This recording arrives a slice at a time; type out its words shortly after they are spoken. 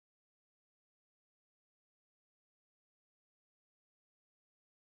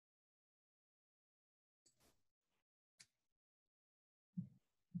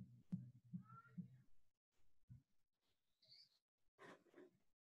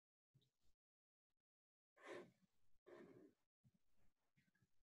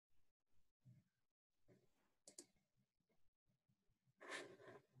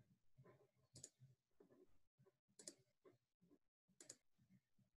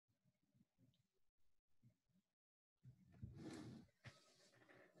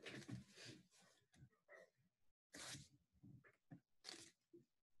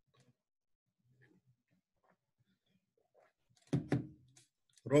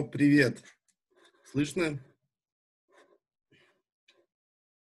Роб, привет. Слышно?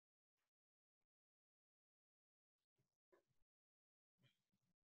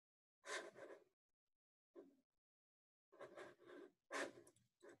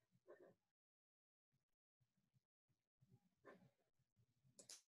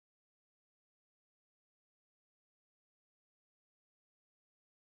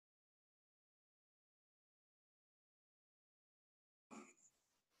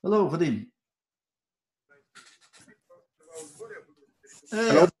 Hello, Vadim.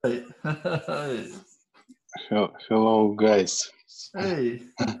 Hello. Hey. Hey. Hello, guys. Hey.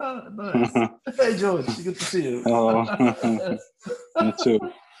 Nice. Hey, George. Good to see you. Hello. Me too.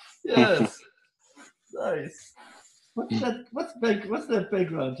 Yes. Nice. What's that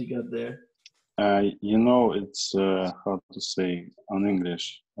background you got there? It's how to say on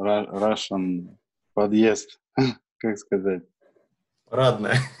English, Russian подъезд, как сказать?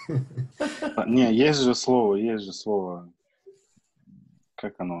 Радная. Не, есть же слово.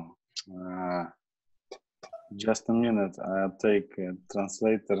 Как оно? Just a minute, I'll take a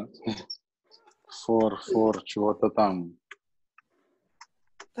translator for чего-то там.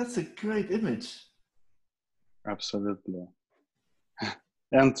 That's a great image. Absolutely.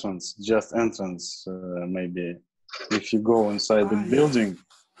 Entrance, maybe. If you go inside the building,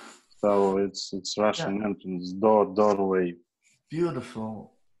 so it's Russian entrance, doorway.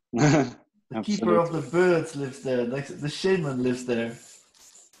 Beautiful. The keeper of the birds lives there. The shaman lives there.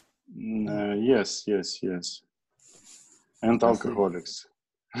 Yes. And alcoholics.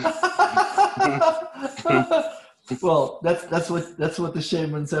 Well, that's what the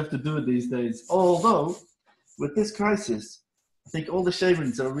shamans have to do these days. Although, with this crisis, I think all the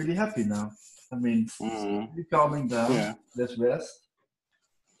shamans are really happy now. I mean, really calming down. Yeah. Let's rest.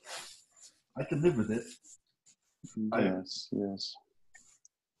 I can live with it. Yes.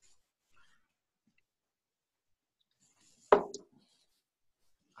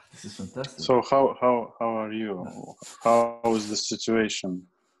 This is fantastic. So how are you? How is the situation?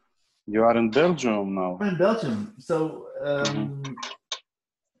 You are in Belgium now. I'm in Belgium. So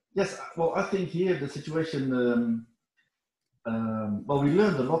yes. Well, I think here the situation. Well, we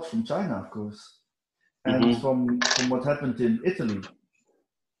learned a lot from China, of course, and from what happened in Italy,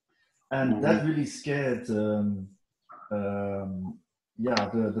 and that really scared.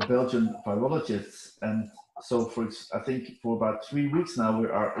 The Belgian virologists, and so I think for about 3 weeks now we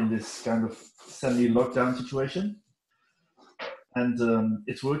are in this kind of semi-lockdown situation, and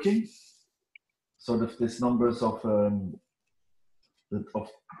it's working. Sort of these numbers of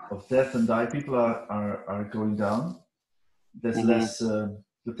death and die people are going down. There's less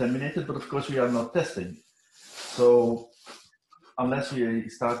contaminated, but of course we are not testing. So unless we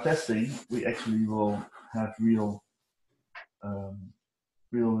start testing, we actually will have real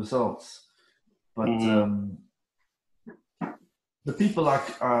results. But the people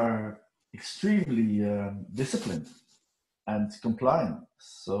are extremely disciplined and compliant.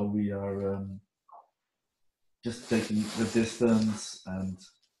 So we are just taking the distance, and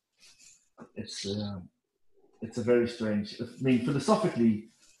it's a very strange. I mean,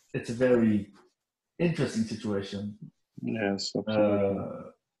 philosophically, it's a very interesting situation. Yes, absolutely.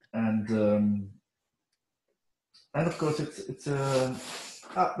 And of course, it's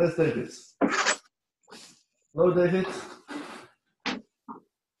there's David. Hello, David.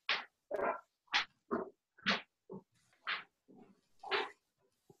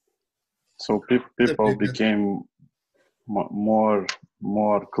 So people became more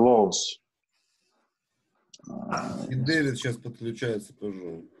close. И Дэвид сейчас подключается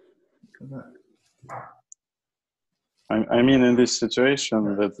тоже. I mean, in this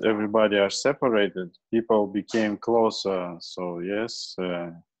situation that everybody are separated, people became closer. So yes,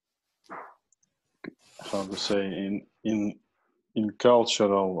 how to say in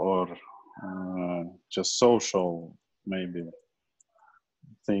cultural or just social maybe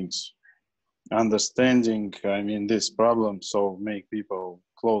things, understanding. I mean, this problem, so make people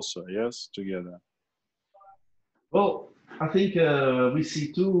closer. Yes, together. Well, I think we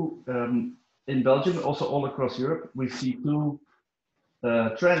see two. In Belgium, also all across Europe, we see two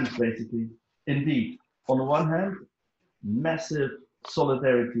trends basically. Indeed, on the one hand, massive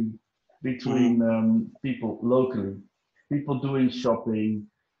solidarity between people locally, people doing shopping,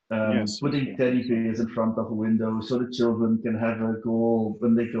 putting teddy bears in front of a window so the children can have a goal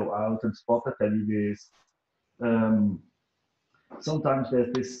when they go out and spot the teddy bears. Sometimes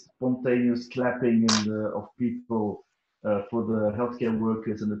there's this spontaneous clapping of people for the healthcare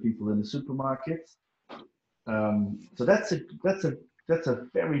workers and the people in the supermarkets. So that's a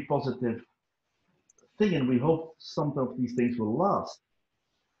very positive thing, and we hope some of these things will last.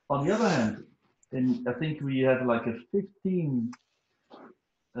 On the other hand, I think we have like a 15%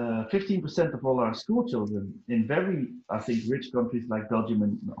 of all our school children in very, I think, rich countries like Belgium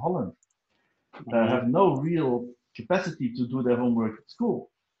and Holland have no real capacity to do their homework at school.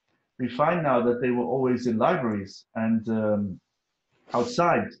 We find now that they were always in libraries and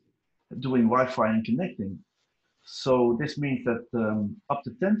outside doing Wi-Fi and connecting. So this means that up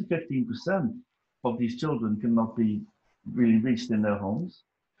to 10 to 15% of these children cannot be really reached in their homes.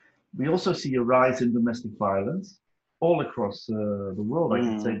 We also see a rise in domestic violence all across the world, I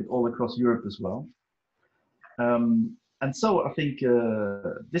could say, but all across Europe as well. And so I think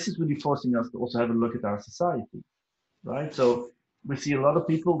this is really forcing us to also have a look at our society, right? So we see a lot of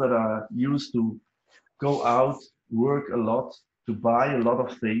people that are used to go out, work a lot, to buy a lot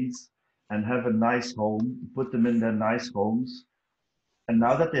of things and have a nice home, put them in their nice homes. And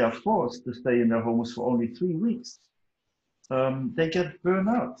now that they are forced to stay in their homes for only 3 weeks, they get burned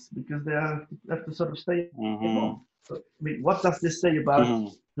out because they have to sort of stay at home. So, I mean, what does this say about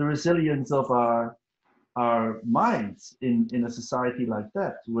the resilience of our minds in a society like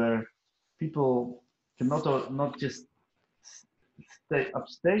that, where people cannot not just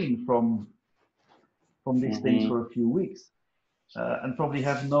abstain from these things for a few weeks, and probably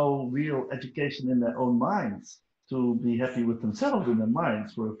have no real education in their own minds to be happy with themselves in their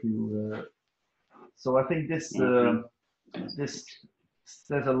minds for a few. So I think this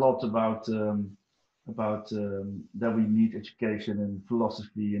says a lot about that we need education in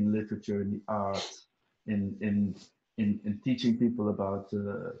philosophy, in literature, in the arts, in teaching people about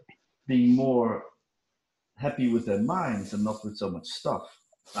being more happy with their minds and not with so much stuff.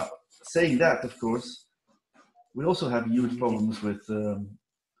 Now, saying that, of course, we also have huge problems with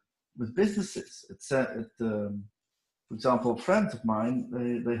businesses. For example, friends of mine,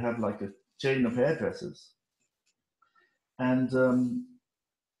 they have like a chain of hairdressers, and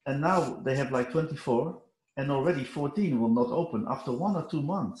now they have like 24, and already 14 will not open after 1 or 2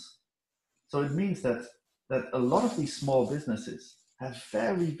 months. So it means that a lot of these small businesses have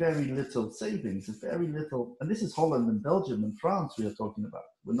very, very little savings, very little, and this is Holland and Belgium and France we are talking about.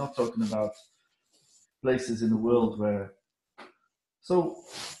 We're not talking about places in the world where, so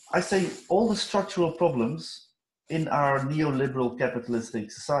I say all the structural problems in our neoliberal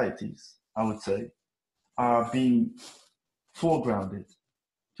capitalistic societies, I would say, are being foregrounded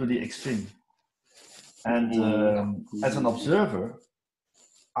to the extreme. And as an observer,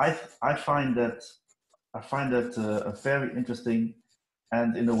 I find that very interesting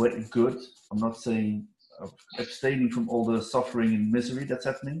and in a way good. I'm not saying abstaining from all the suffering and misery that's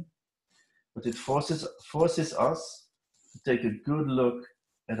happening, but it forces us to take a good look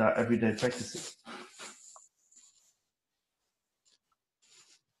at our everyday practices.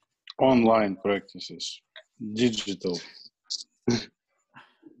 Online practices, digital.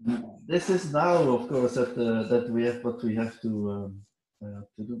 This is now, of course, that we have what we have to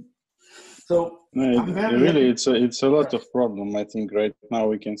do. So really, it's a lot of problem. I think right now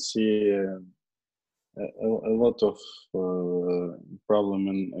we can see a lot of problem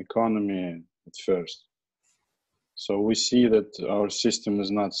in economy at first. So we see that our system is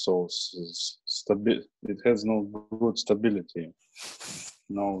not so stable. It has no good stability,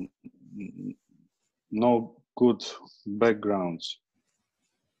 no good backgrounds.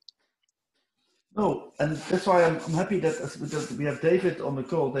 No, and that's why I'm happy that we have David on the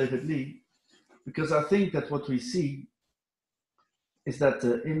call, David Lee, because I think that what we see is that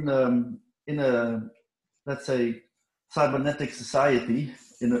in a let's say cybernetic society,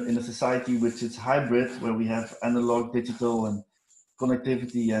 in a society which is hybrid, where we have analog, digital, and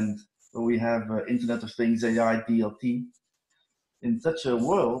connectivity, and where we have Internet of Things, AI, DLT, in such a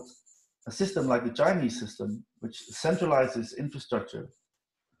world, a system like the Chinese system, which centralizes infrastructure,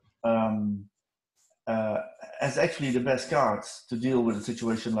 has actually the best cards to deal with a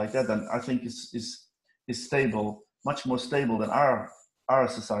situation like that, and I think is stable, much more stable than our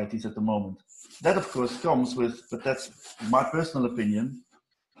societies at the moment. That of course comes with, but that's my personal opinion,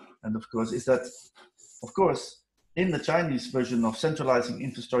 and of course is that, of course, in the Chinese version of centralizing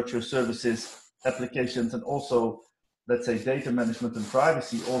infrastructure, services, applications, and also, let's say, data management and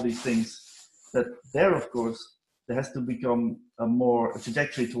privacy, all these things, that there, of course, there has to become a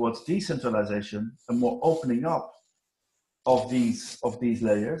trajectory towards decentralization, a more opening up of these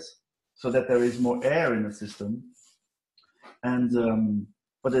layers, so that there is more air in the system. And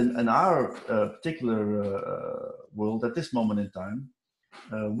but in our particular world at this moment in time,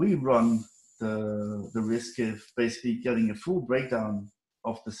 we run the risk of basically getting a full breakdown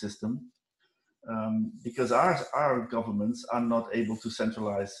of the system, because our governments are not able to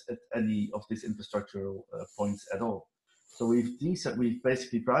centralize at any of these infrastructural points at all. So we've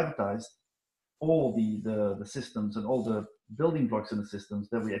basically privatized all the systems and all the building blocks in the systems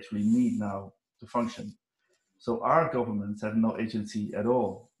that we actually need now to function. So our governments have no agency at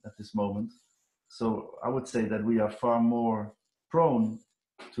all at this moment. So I would say that we are far more prone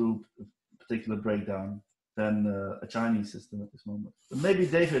to a particular breakdown than a Chinese system at this moment. But maybe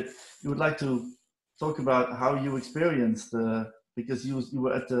David, you would like to talk about how you experienced, because you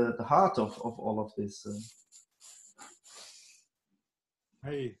were at the heart of all of this.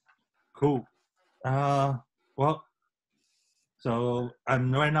 Hey, cool. Well, so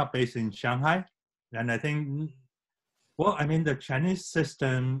I'm right now based in Shanghai, and I think, well, I mean, the Chinese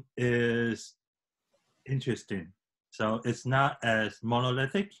system is interesting. So it's not as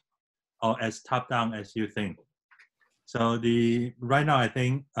monolithic or as top-down as you think. So right now, I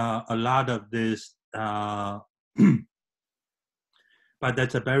think a lot of this, but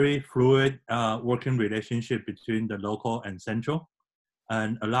that's a very fluid working relationship between the local and central.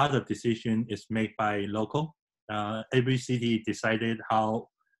 And a lot of decision is made by local. Every city decided how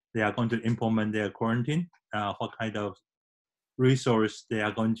they are going to implement their quarantine, what kind of resource they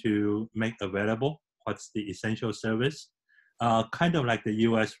are going to make available, what's the essential service, kind of like the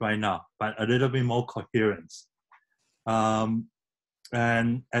US right now, but a little bit more coherence.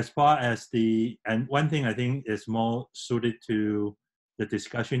 And as far as and one thing I think is more suited to the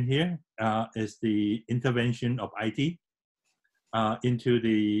discussion here is the intervention of IT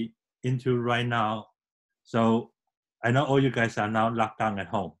into right now. So I know all you guys are now locked down at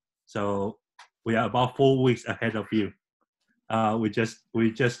home. So we are about 4 weeks ahead of you. We just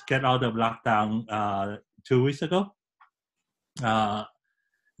get out of lockdown 2 weeks ago.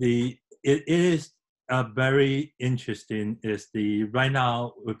 It is very interesting is right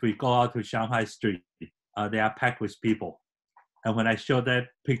now, if we go out to Shanghai street, they are packed with people. And when I show that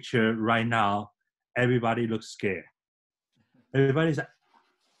picture right now, everybody looks scared. Everybody's like,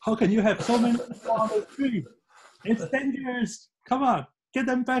 how can you have so many people on the street? It's dangerous. Come on, get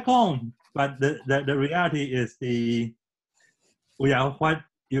them back home. But the reality is we are what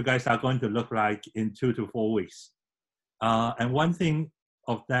you guys are going to look like in 2 to 4 weeks. And one thing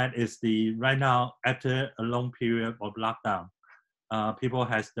of that is right now, after a long period of lockdown, people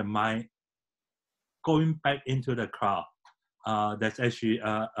has the mind going back into the crowd. That's actually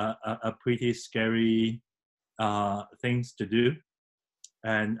a pretty scary things to do.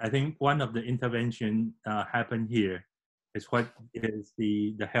 And I think one of the intervention happened here is what is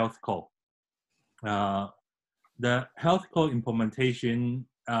the health code. The health code implementation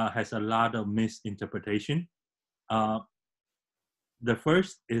has a lot of misinterpretation. The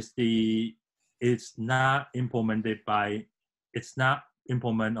first is it's not implemented or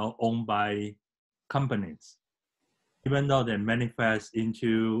owned by companies, even though they manifest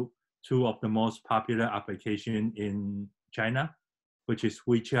into two of the most popular applications in China, which is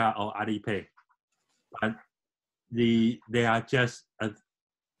WeChat or Alipay. But they are just,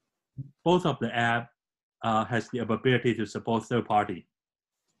 both of the app has the ability to support third party.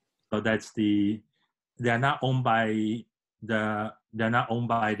 So that's they're not owned by the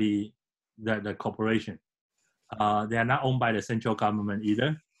corporation. They are not owned by the central government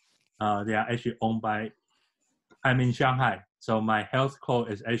either. They are actually owned by, I'm in Shanghai, so my health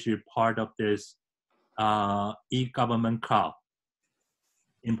code is actually part of this e-government cloud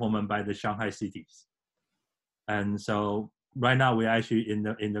implemented by the Shanghai cities. And so right now we're actually in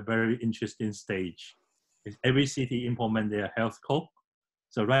the very interesting stage. Every city implement their health code.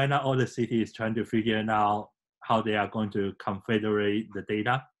 So right now all the cities is trying to figure out how they are going to confederate the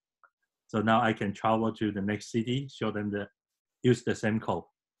data. So now I can travel to the next city, show them use the same code.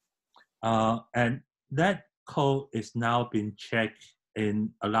 And that code is now being checked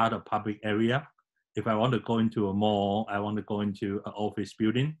in a lot of public area. If I want to go into a mall, I want to go into an office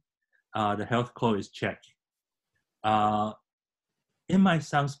building, the health code is checked. It might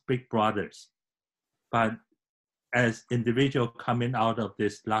sound big brothers, but as individual coming out of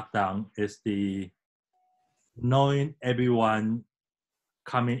this lockdown is knowing everyone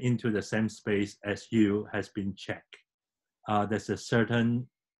coming into the same space as you has been checked. There's a certain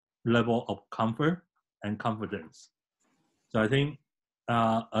level of comfort and confidence. So I think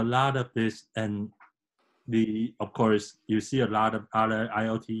a lot of this, and of course, you see a lot of other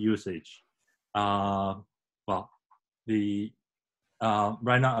IoT usage. Right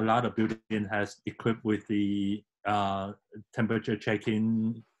now, a lot of building has equipped with the temperature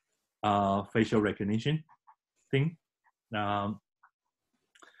checking, facial recognition thing.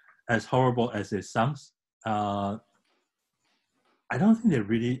 As horrible as it sounds, I don't think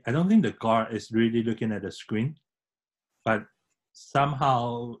the guard is really looking at the screen, but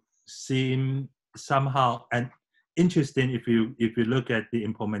somehow, and interesting if you look at the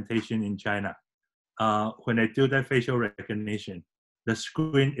implementation in China. When they do that facial recognition, the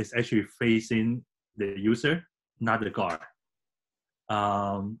screen is actually facing the user, not the guard.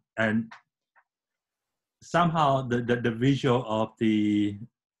 And somehow the visual of the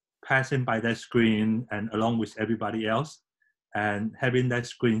passing by that screen and along with everybody else, and having that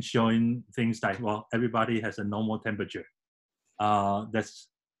screen showing things like, well, everybody has a normal temperature. That's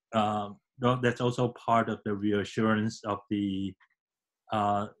also part of the reassurance of the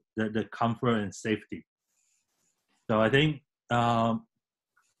comfort and safety. So I think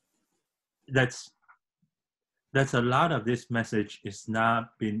that's a lot of this message is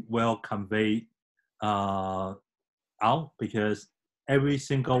not been well conveyed out, because every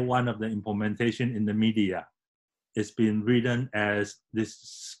single one of the implementation in the media is being written as this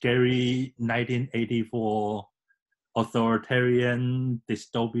scary 1984 authoritarian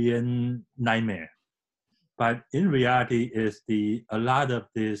dystopian nightmare. But in reality, a lot of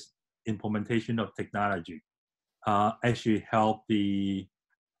this implementation of technology actually help the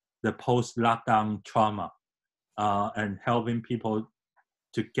post-lockdown trauma and helping people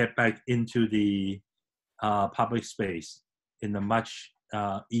to get back into the public space in a much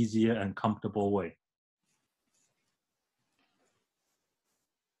easier and comfortable way.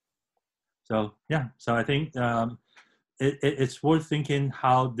 So yeah, so I think it's worth thinking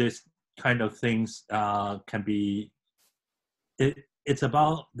how this kind of things can be. It's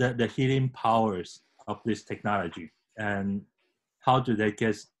about the healing powers of this technology, and how do they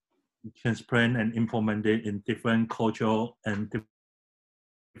get transparent and implemented in different cultural and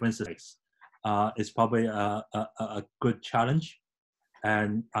different settings. It's probably a good challenge.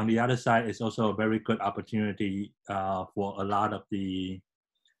 And on the other side, it's also a very good opportunity for a lot of the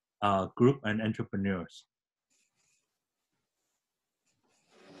group and entrepreneurs.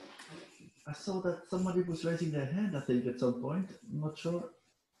 I saw that somebody was raising their hand, I think, at some point. I'm not sure.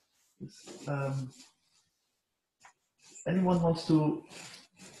 Anyone wants to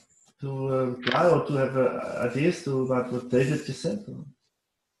reply or to have ideas about what David just said? Or?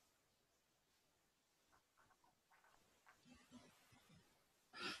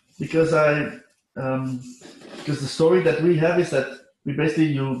 Because because the story that we have is that we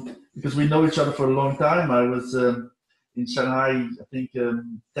basically because we know each other for a long time. I was in Shanghai, I think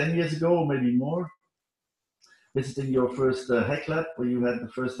 10 years ago, or maybe more, visiting your first hack lab, where you had the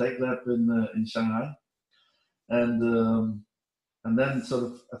first hack lab in Shanghai, and then sort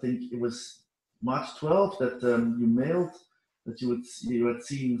of, I think it was March 12th that you mailed that you had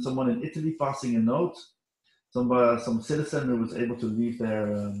seen someone in Italy passing a note, some citizen who was able to leave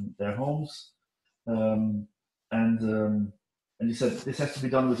their homes, and you said this has to be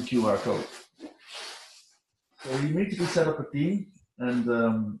done with a QR code. So we immediately set up a team,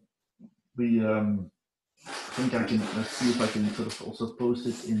 and we I think I can, let's see if I can sort of also post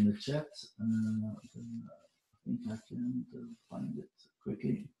it in the chat. I think I can find it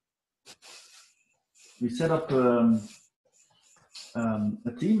quickly. We set up a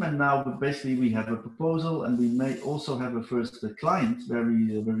team, and now basically we have a proposal, and we may also have a first client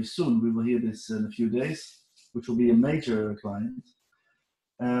very soon. We will hear this in a few days, which will be a major client.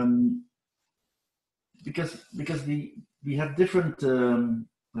 Because we have different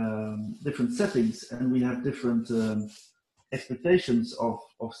different settings, and we have different expectations of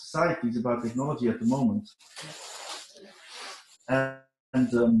societies about technology at the moment. And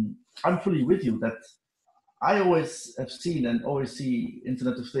I'm fully with you that I always have seen and always see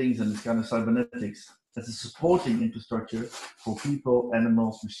Internet of Things and this kind of cybernetics as a supporting infrastructure for people,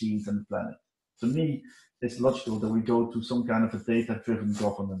 animals, machines, and the planet. To me, it's logical that we go to some kind of a data-driven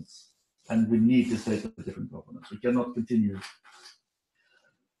governance. And we need this data-driven governance. We cannot continue.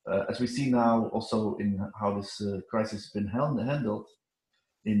 As we see now also in how this crisis has been handled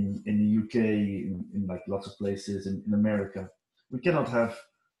in the UK, in like lots of places, in America, we cannot have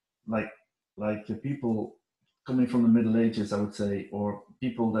like people coming from the Middle Ages, I would say, or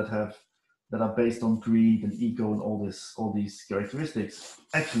people that are based on greed and ego and all these characteristics,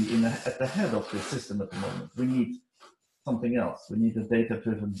 actually at the head of the system at the moment. We need something else. We need a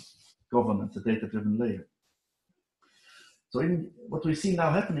data-driven governance, a data-driven layer. So what we see now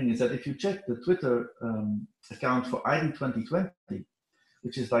happening is that if you check the Twitter account for ID 2020,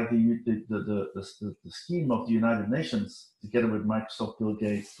 which is like the scheme of the United Nations, together with Microsoft, Bill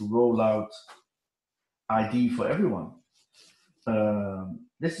Gates, to roll out ID for everyone.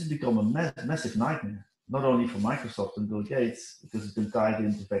 This has become a massive nightmare, not only for Microsoft and Bill Gates, because it's been tied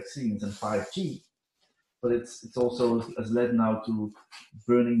into vaccines and 5G, but it's also has led now to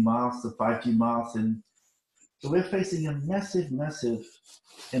burning masks, the 5G masks in So we're facing a massive,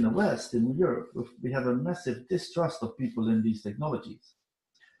 in the West, in Europe, we have a massive distrust of people in these technologies.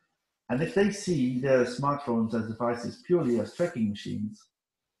 And if they see their smartphones as devices purely as tracking machines,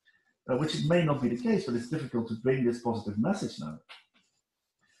 which it may not be the case, but it's difficult to bring this positive message now.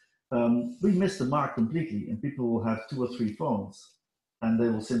 We miss the mark completely, and people will have 2 or 3 phones, and they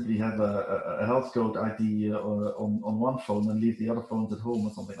will simply have a health code ID on one phone and leave the other phones at home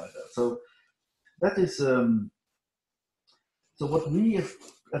or something like that. So that is, so what we have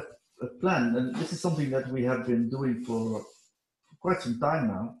planned, and this is something that we have been doing for quite some time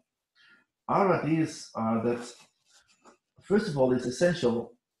now. Our ideas are that, first of all, it's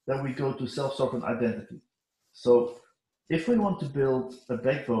essential that we go to self-sovereign identity. So if we want to build a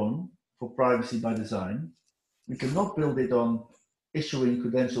backbone for privacy by design, we cannot build it on issuing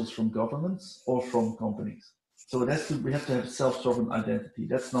credentials from governments or from companies. So we have to have self-sovereign identity.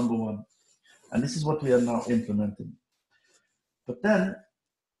 That's number one. And this is what we are now implementing. But then,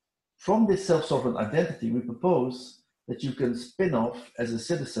 from this self-sovereign identity, we propose that you can spin off as a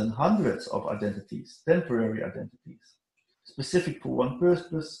citizen hundreds of identities, temporary identities, specific for one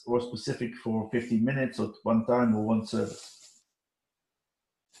purpose or specific for 15 minutes or one time or one service.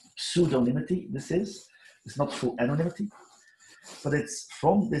 Pseudonymity, this is. It's not full anonymity, but it's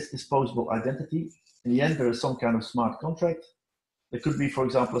from this disposable identity. In the end, there is some kind of smart contract. There could be, for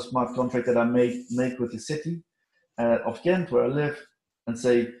example, a smart contract that I make with the city of Ghent, where I live, and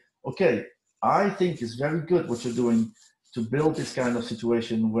say, okay, I think it's very good what you're doing to build this kind of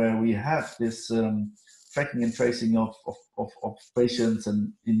situation where we have this tracking and tracing of patients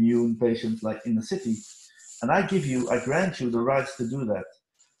and immune patients like in the city. And I grant you the rights to do that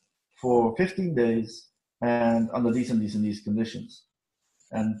for 15 days and under these and these and these conditions.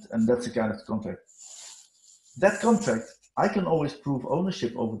 And that's the kind of contract. That contract, I can always prove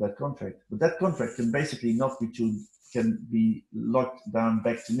ownership over that contract, but that contract can basically not be tuned, can be locked down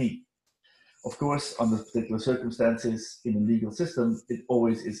back to me. Of course, under particular circumstances in a legal system, it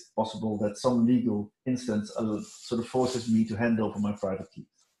always is possible that some legal instance sort of forces me to hand over my private keys.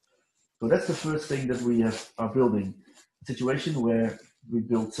 So that's the first thing that we are building, a situation where we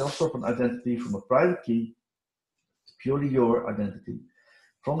build self-sovereign identity from a private key. It's purely your identity.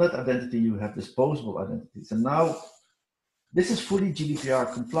 From that identity, you have disposable identities. And now, this is fully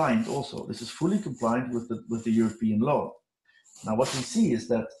GDPR compliant also. This is fully compliant with the European law. Now, what we see is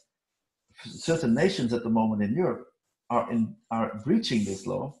that certain nations at the moment in Europe are breaching this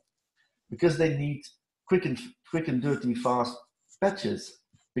law because they need quick and dirty, fast patches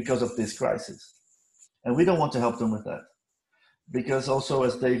because of this crisis. And we don't want to help them with that. Because also,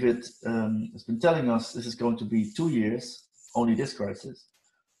 as David has been telling us, this is going to be 2 years, only this crisis.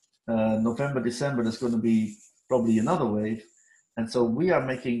 November, December, there's going to be probably another wave. And so we are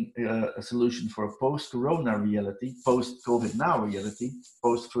making a solution for a post-corona reality, post-COVID now reality,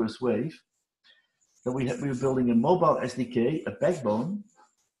 post-first wave. That we're building a mobile SDK, a backbone,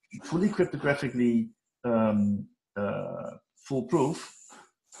 fully cryptographically foolproof,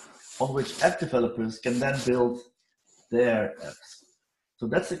 on which app developers can then build their apps. So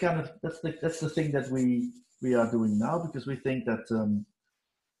that's the kind of that's the thing that we are doing now, because we think that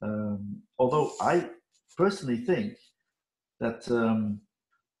although I personally think that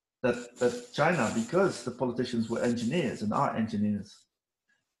that China, because the politicians were engineers and are engineers,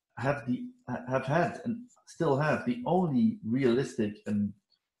 have had and still have the only realistic and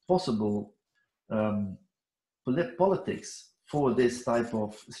possible politics for this type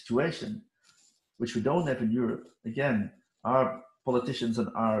of situation, which we don't have in Europe. Again, our politicians and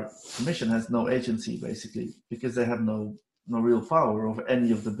our commission has no agency basically, because they have no real power over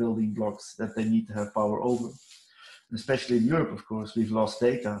any of the building blocks that they need to have power over. And especially in Europe, of course, we've lost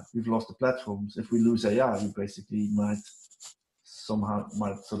data, we've lost the platforms. If we lose AI, we basically might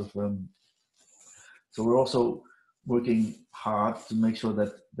sort of. So we're also working hard to make sure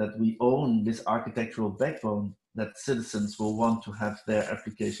that we own this architectural backbone that citizens will want to have their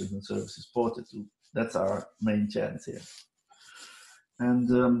applications and services ported to. That's our main chance here. And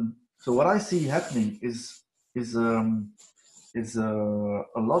so what I see happening is a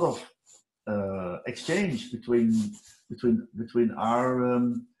lot of exchange between our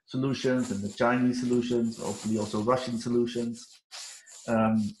solutions and the Chinese solutions, hopefully also Russian solutions,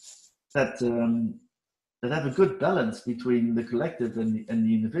 that have a good balance between the collective and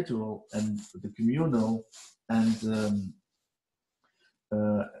the individual and the communal, and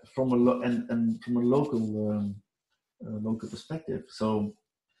from a local perspective. So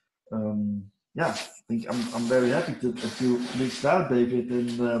yeah, I think I'm very happy that you reached out, David,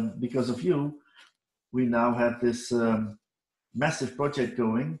 and because of you, we now have this massive project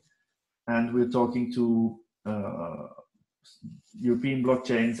going, and we're talking to European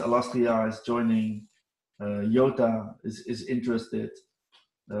blockchains. Alastria is joining. IOTA is interested.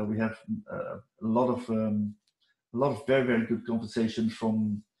 We have a lot of very, very good conversations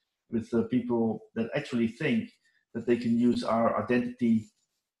with people that actually think that they can use our identity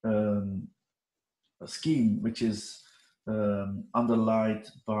scheme, which is underlined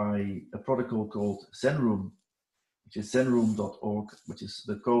by a protocol called Zenroom, which is zenroom.org, which is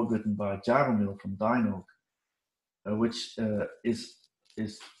the code written by Jaromil from Dynog, which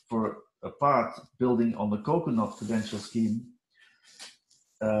is for a part building on the coconut credential scheme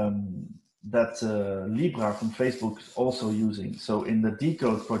that Libra from Facebook is also using. So in the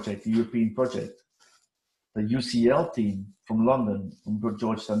Decode project, the European project, the UCL team from London, from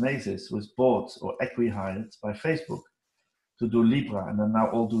George Danezis, was bought or acqui-hired by Facebook to do Libra, and they're now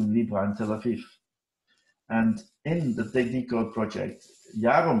all doing Libra in Tel Aviv. And in the Decode project,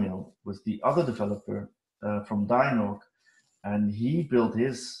 Jaromil was the other developer from Dynog, and he built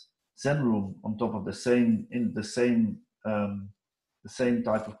his Zenroom on top of the same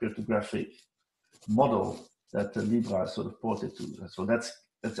type of cryptographic model that Libra sort of ported to. So that's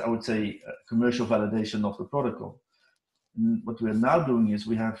I would say a commercial validation of the protocol. And what we're now doing is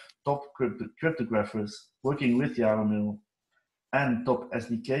we have top cryptographers working with Jaromil and top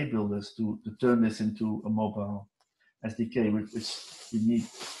SDK builders to turn this into a mobile SDK, which we need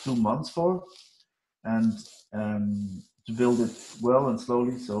 2 months for, and to build it well and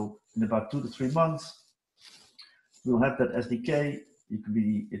slowly. So in about 2 to 3 months, we'll have that SDK.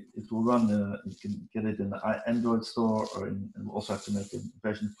 It will run. You can get it in the Android store, and we'll also have to make a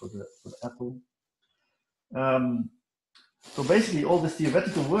version for the Apple. So basically, all this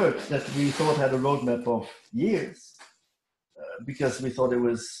theoretical work that we thought had a roadmap of years, because we thought it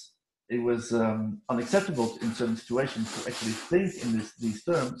was unacceptable in certain situations to actually think in these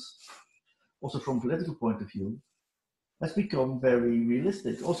terms, also from a political point of view, has become very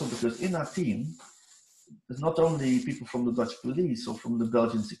realistic. Also because in our team, there's not only people from the Dutch police or from the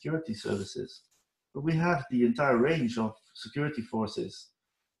Belgian security services, but we have the entire range of security forces,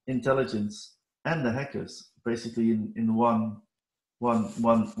 intelligence, and the hackers basically in one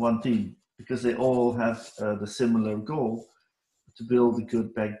team, because they all have the similar goal to build a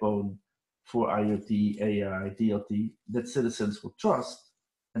good backbone for IoT, AI, DLT that citizens will trust,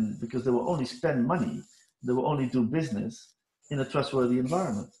 and because they will only spend money, they will only do business in a trustworthy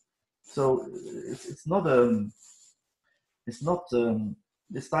environment. So it's not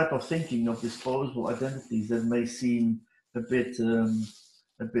this type of thinking of disposable identities that may seem a bit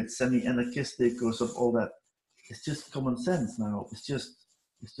semi-anarchistic or sort of all that. It's just common sense now. It's just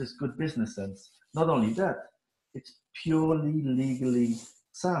good business sense. Not only that, it's purely legally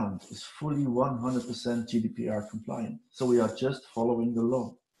sound. It's fully 100% GDPR compliant. So we are just following the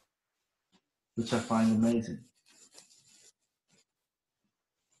law, which I find amazing.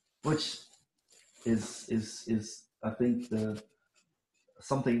 Which is I think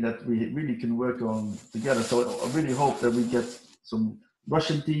something that we really can work on together. So I really hope that we get some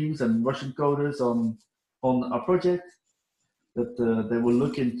Russian teams and Russian coders on our project, that they will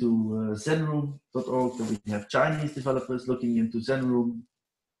look into zenroom.org, that we have Chinese developers looking into Zenroom,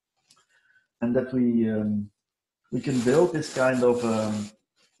 and that we can build this kind of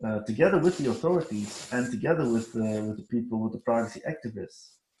together with the authorities and together with the people, with the privacy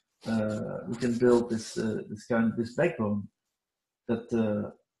activists. We can build this backbone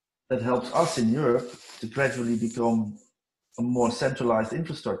that helps us in Europe to gradually become a more centralized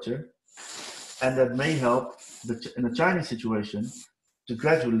infrastructure, and that may help in the Chinese situation to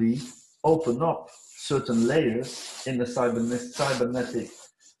gradually open up certain layers in the cybernetic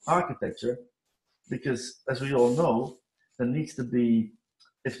architecture, because as we all know, there needs to be,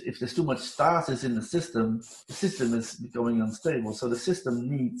 if there's too much stasis in the system is becoming unstable. So the system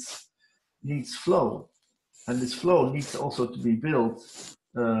needs flow, and this flow needs also to be built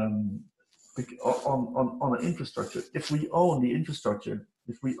on an infrastructure. If we own the infrastructure,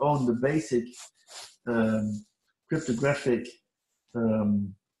 if we own the basic cryptographic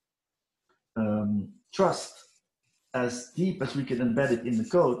trust as deep as we can embed it in the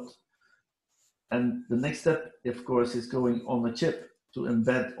code, and the next step, of course, is going on the chip to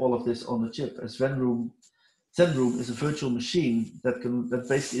embed all of this on the chip. As Zenroom is a virtual machine that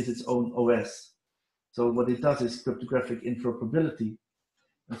basically is its own OS. So what it does is cryptographic interoperability.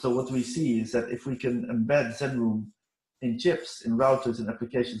 And so what we see is that if we can embed Zenroom in chips, in routers, in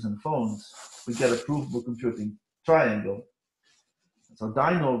applications and phones, we get a provable computing triangle. So with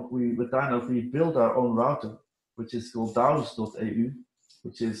Dynog, we build our own router, which is called daus.eu,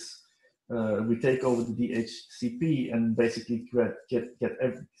 which is we take over the DHCP and basically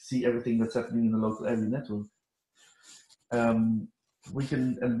see everything that's happening in the local area network. We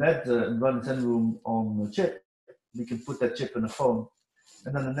can embed and run Zenroom on a chip. We can put that chip in a phone.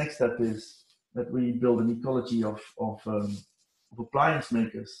 And then the next step is that we build an ecology of appliance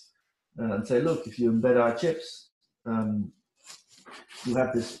makers and say, look, if you embed our chips, you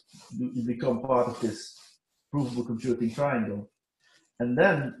have this, you become part of this provable computing triangle. And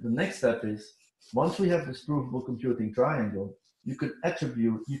then the next step is, once we have this provable computing triangle, you can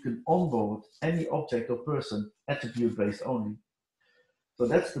onboard any object or person attribute-based only. So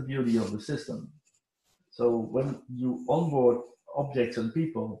that's the beauty of the system. So when you onboard objects and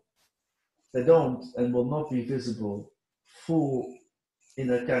people, they don't and will not be visible in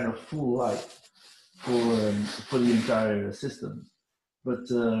a kind of full light for the entire system,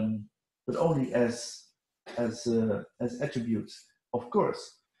 but only as attributes. Of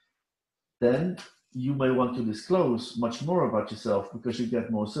course, then you may want to disclose much more about yourself because you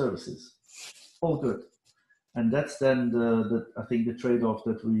get more services. All good, and that's then I think the trade-off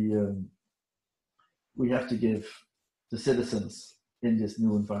that we have to give the citizens in this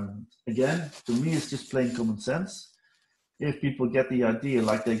new environment. Again, to me, it's just plain common sense. If people get the idea,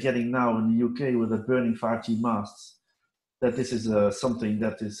 like they're getting now in the UK with the burning 5G masts, that this is something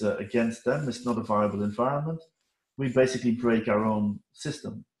that is against them, it's not a viable environment, we basically break our own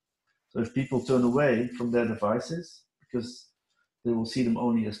system. So if people turn away from their devices because they will see them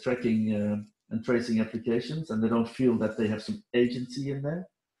only as tracking and tracing applications, and they don't feel that they have some agency in there,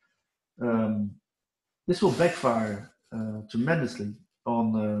 this will backfire tremendously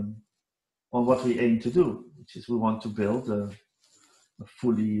on what we aim to do, which is we want to build a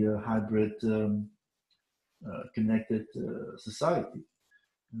fully hybrid, connected society.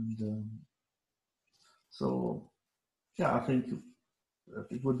 And so, yeah, I think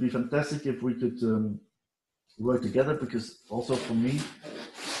it would be fantastic if we could work together, because also for me,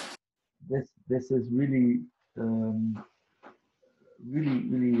 this is really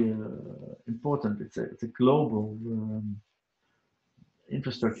really important. It's a global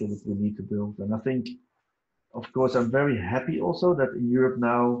infrastructure that we need to build. And I think, of course, I'm very happy also that in Europe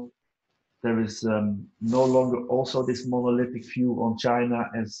now there is no longer also this monolithic view on China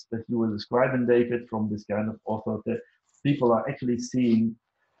as that you were describing, David, from this kind of author. People are actually seeing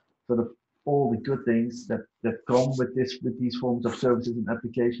sort of all the good things that come with these forms of services and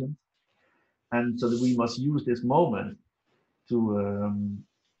applications, and so that we must use this moment to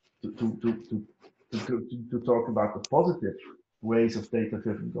talk about the positive ways of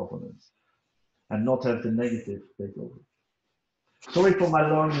data-driven governance and not have the negative takeover. Sorry for my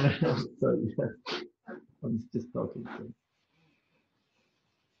long. Sorry, I'm just talking. So.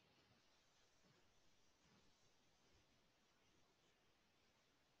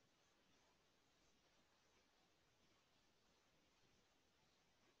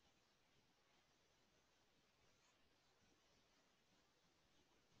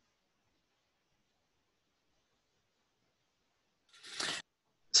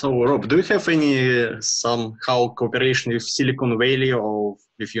 So, Rob, do you have any somehow cooperation with Silicon Valley or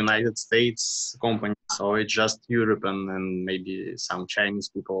with United States companies, or it's just Europe and maybe some Chinese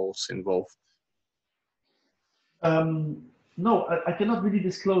people also involved? No, I cannot really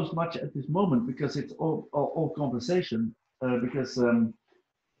disclose much at this moment because it's all conversation. Because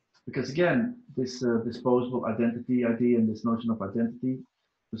again, this disposable identity idea and this notion of identity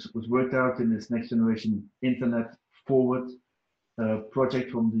was worked out in this next generation internet forward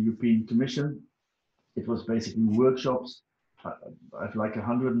project from the European Commission. It was basically workshops. I have like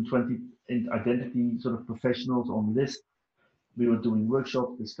 120 identity sort of professionals on list. We were doing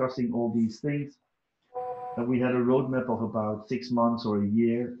workshops discussing all these things. And we had a roadmap of about 6 months or a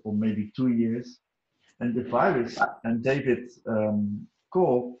year or maybe 2 years. And the virus and David's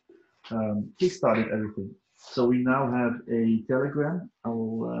call kickstarted everything. So we now have a Telegram.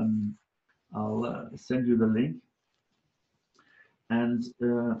 I'll send you the link. And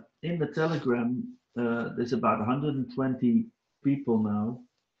in the Telegram, there's about 120 people now.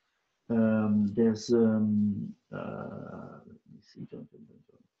 There's let me see, don't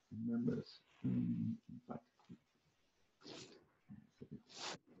remember.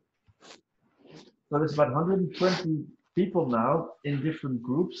 So there's about 120 people now in different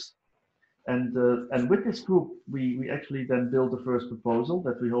groups, and with this group, we actually then build the first proposal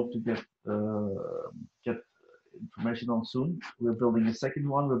that we hope to get information on soon. We're building a second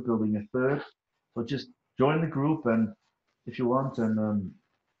one. We're building a third. So just join the group, and if you want, and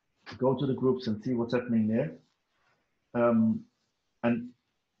go to the groups and see what's happening there.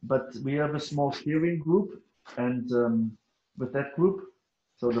 But we have a small steering group, and with that group,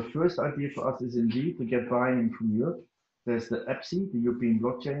 So the first idea for us is indeed to get buy-in from Europe. There's the EPSI, the European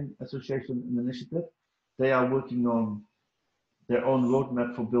Blockchain Association Initiative. They are working on their own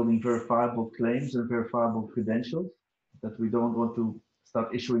roadmap for building verifiable claims and verifiable credentials that we don't want to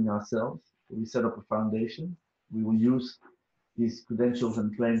start issuing ourselves. So we set up a foundation. We will use these credentials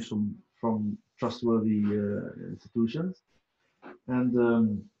and claims from trustworthy institutions.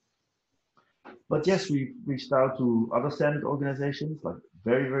 And but yes, we reached out to other standard organizations, like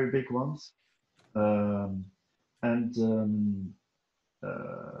very, very big ones.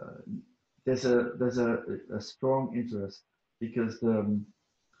 There's a strong interest because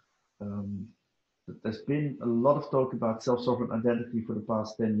there's been a lot of talk about self-sovereign identity for the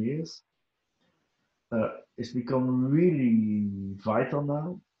past 10 years. It's become really vital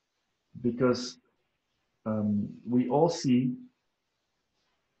now because we all see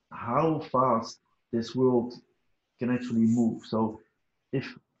how fast this world can actually move. So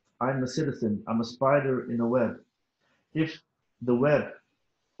if I'm a citizen, I'm a spider in a web. If the web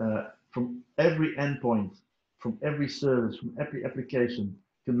from every endpoint, from every service, from every application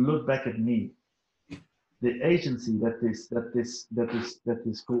can look back at me, the agency that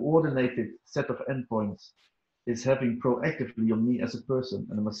this coordinated set of endpoints is having proactively on me as a person,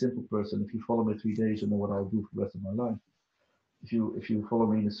 and I'm a simple person. If you follow me 3 days, you know what I'll do for the rest of my life. If you follow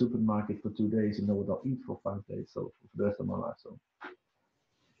me in the supermarket for 2 days, you know what I'll eat for 5 days, so for the rest of my life. So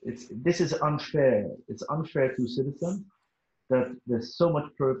this is unfair. It's unfair to citizens that there's so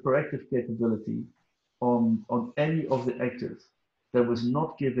much proactive capability on any of the actors that was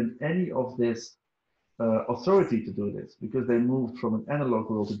not given any of this authority to do this because they moved from an analog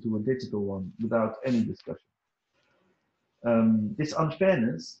world into a digital one without any discussion. This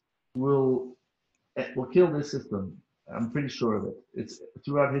unfairness will kill this system. I'm pretty sure of it. It's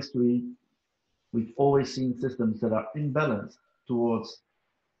throughout history, we've always seen systems that are imbalanced towards,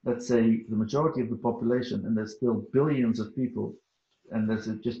 let's say, the majority of the population, and there's still billions of people, and there's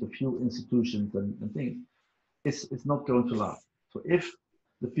just a few institutions and things. It's not going to last. So if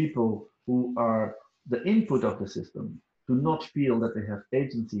the people who are the input of the system do not feel that they have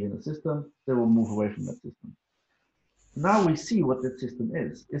agency in the system, they will move away from that system. Now we see what that system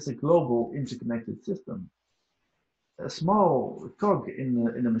is. It's a global interconnected system. A small cog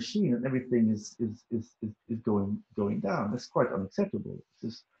in a machine and everything is going down. That's quite unacceptable.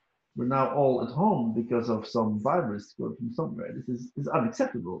 We're now all at home because of some virus going from somewhere. This is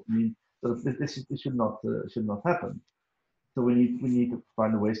unacceptable. I mean, so this should not happen. So we need to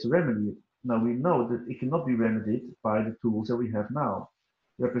find ways to remedy it. Now we know that it cannot be remedied by the tools that we have now.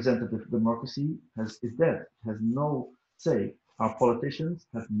 Representative democracy is dead. It has no say. Our politicians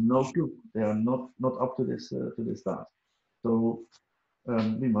have no clue. They are not up to this task. So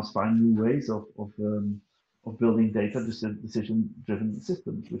we must find new ways of building data decision-driven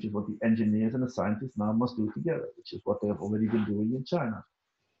systems, which is what the engineers and the scientists now must do together, which is what they have already been doing in China.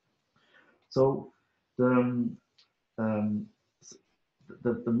 So the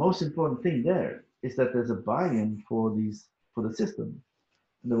most important thing there is that there's a buy-in for the system.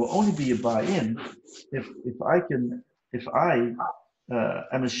 And there will only be a buy-in if I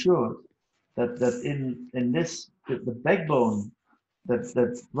am assured that in this the backbone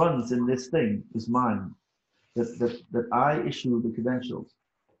that runs in this thing is mine. That I issue the credentials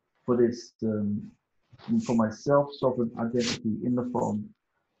for this for my self-sovereign identity in the phone,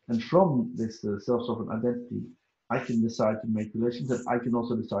 and from this self-sovereign identity, I can decide to make relations that I can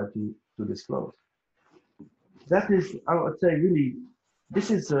also decide to disclose. That is, I would say, really, this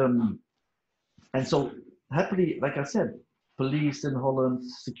is, and so happily, like I said, police in Holland,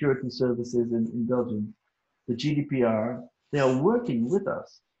 security services in Belgium, the GDPR, they are working with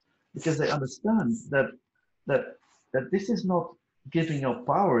us because they understand that this is not giving up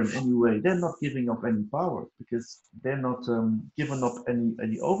power in any way. They're not giving up any power because they're not giving up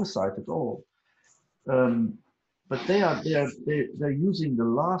any oversight at all. But they're using the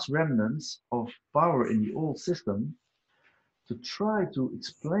last remnants of power in the old system to try to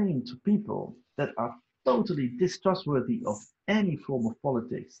explain to people that are totally distrustworthy of any form of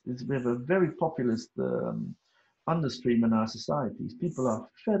politics. We have a very populist understream in our societies. People are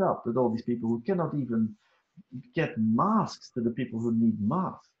fed up with all these people who cannot even get masks to the people who need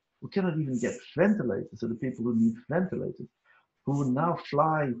masks, who cannot even get ventilators to the people who need ventilators, who will now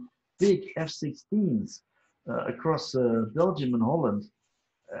fly big F-16s across Belgium and Holland,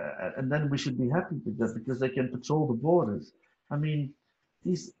 and then we should be happy with that because they can patrol the borders. I mean,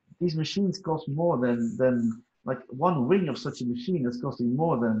 these machines cost more than like one wing of such a machine is costing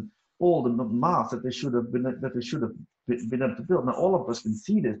more than all the masks that they should have been able to build. Now all of us can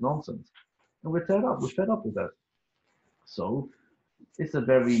see this nonsense, and we're fed up. We're fed up with that. So it's a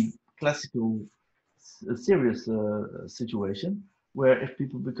very classical, serious situation where if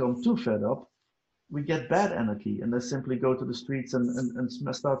people become too fed up, we get bad anarchy and they simply go to the streets and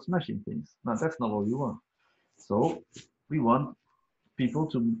start smashing things. Now that's not what we want. So we want people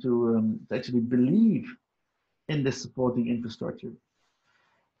to actually believe in this supporting infrastructure.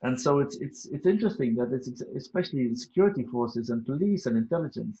 And so it's interesting that it's especially the security forces and police and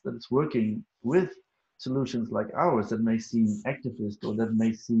intelligence that is working with solutions like ours that may seem activist or that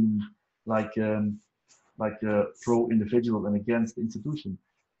may seem like pro-individual and against institution.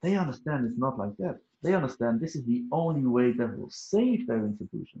 They understand it's not like that. They understand this is the only way that will save their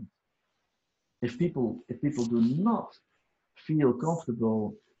institutions. If people do not feel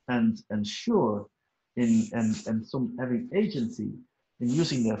comfortable and sure in and some having agency in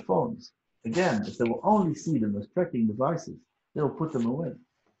using their phones, again, if they will only see them as tracking devices, they will put them away.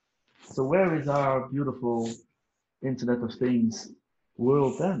 So where is our beautiful Internet of Things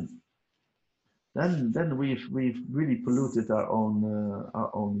world then? Then we've really polluted our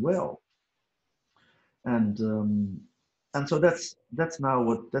own well, and so that's now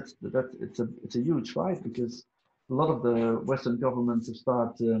what it's a huge fight because a lot of the Western governments have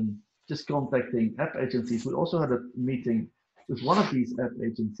started just contacting app agencies. We also had a meeting with one of these app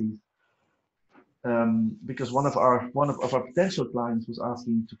agencies because one of our potential clients was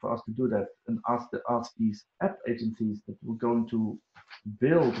asking for us to do that and ask these app agencies that were going to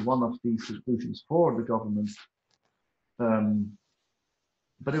build one of these solutions for the government.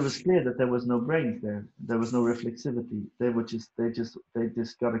 But it was clear that there was no brains there. There was no reflexivity. They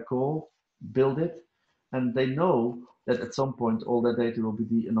just got a call, build it, and they know that at some point all their data will be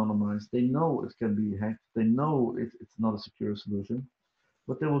de-anonymized. They know it can be hacked. They know it's not a secure solution,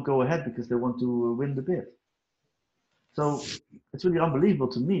 but they will go ahead because they want to win the bid. So it's really unbelievable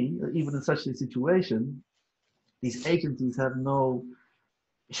to me, even in such a situation, these agencies have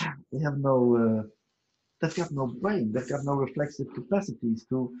they've got no brain, they've got no reflexive capacities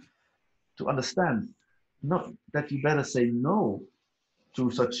to understand not that you better say no to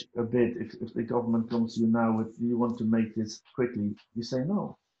such a bid. If the government comes to you now with, you want to make this quickly, you say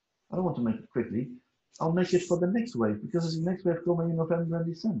no, I don't want to make it quickly. I'll make it for the next wave because there's the next wave coming in November and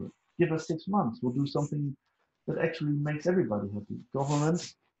December. Give us 6 months. We'll do something that actually makes everybody happy.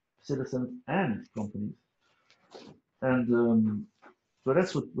 Governments, citizens, and companies. And so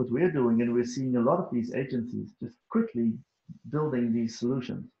that's what we're doing. And we're seeing a lot of these agencies just quickly building these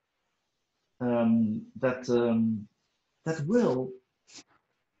solutions that will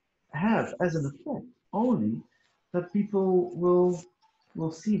have as an effect only that people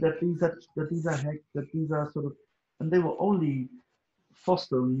will see that these are hacked, that these are sort of, and they will only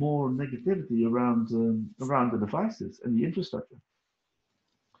foster more negativity around the devices and the infrastructure.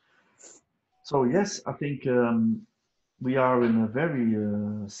 So yes, I think we are in a very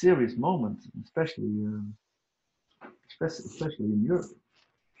serious moment, especially in Europe.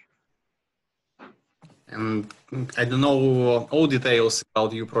 And I don't know all details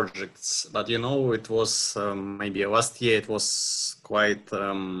about your projects, but you know, it was maybe last year it was quite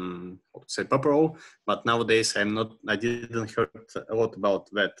how to say popular, but nowadays I didn't heard a lot about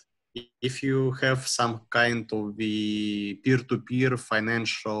that. If you have some kind of the peer-to-peer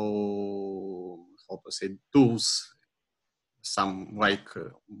financial, how to say, tools, some like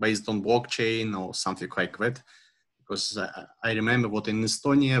based on blockchain or something like that, because I remember what in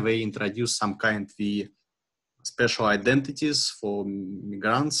Estonia they introduced some kind of the special identities for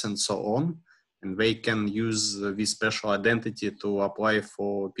migrants and so on, and they can use this special identity to apply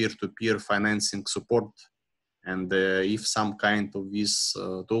for peer-to-peer financing support. And if some kind of these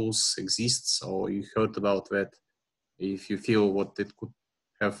tools exists or you heard about that, if you feel what it could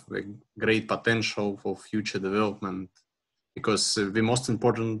have a great potential for future development, because the most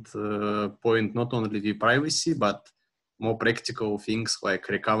important point, not only the privacy, but more practical things like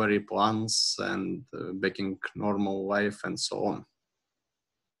recovery plans and baking normal life and so on.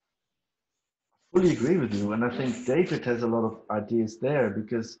 Fully agree with you, and I think David has a lot of ideas there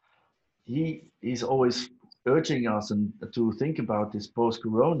because he's always urging us to think about this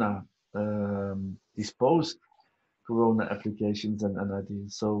post-corona, these post-corona applications and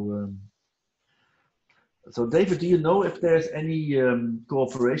ideas. So David, do you know if there's any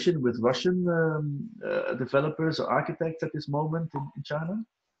cooperation with Russian developers or architects at this moment in China?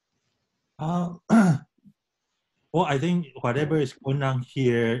 Well, I think whatever is going on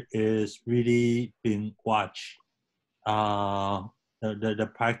here is really being watched. The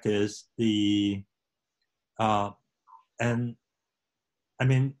practice, and I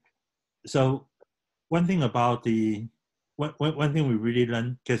mean, so one thing about one thing we really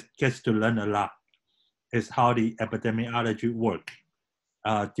gets to learn a lot is how the epidemiology work.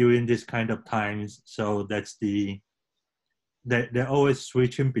 during this kind of times. So that's they're always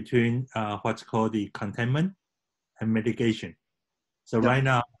switching between what's called the containment and mitigation. So right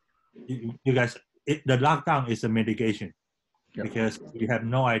now, you guys, the lockdown is a mitigation because we have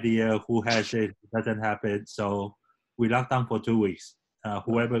no idea who has it, who doesn't have it. So we lock down for 2 weeks.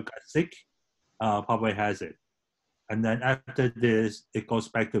 Whoever got sick probably has it. And then after this, it goes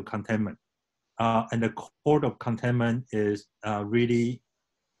back to containment. And the core of containment is really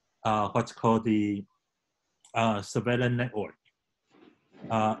what's called the surveillance network.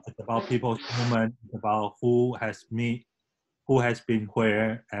 It's about people's movement, it's about who has been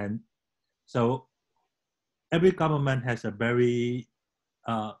where, and so every government has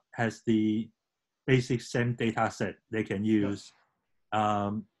has the basic same data set they can use.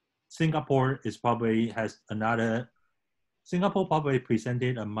 Singapore probably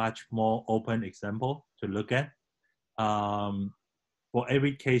presented a much more open example to look at. For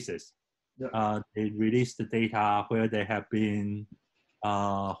every cases, they release the data where they have been,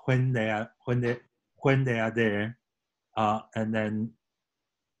 when they are there, and then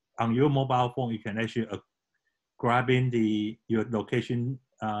on your mobile phone you can actually grab in your location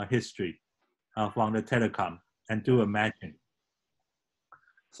history from the telecom and do a matching.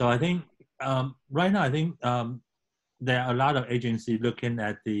 So I think right now there are a lot of agencies looking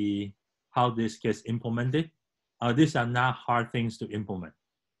at how this gets implemented. These are not hard things to implement.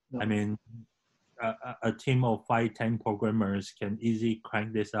 No. I mean, a team of 5-10 programmers can easily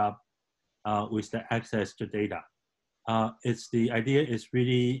crank this up with the access to data. The idea is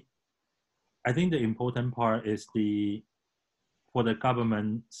really, I think the important part is for the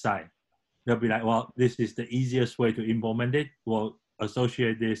government side. They'll be like, well, this is the easiest way to implement it. We'll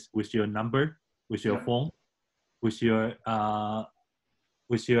associate this with your number, with your phone, with your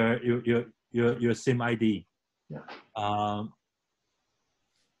SIM ID.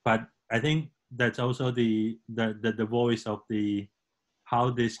 But I think that's also the voice of how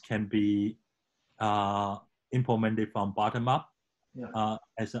this can be implemented from bottom up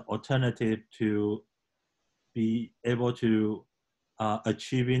as an alternative to be able to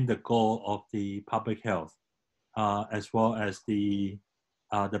achieving the goal of the public health as well as the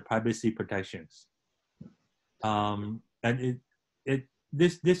privacy protections. And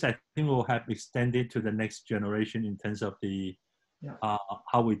this I think will have extended to the next generation in terms of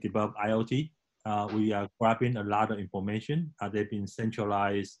how we develop IoT. We are grabbing a lot of information. They've been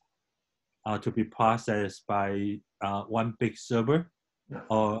centralized to be processed by one big server,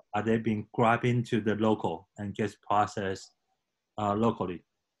 or are they being grabbed into the local and gets processed locally?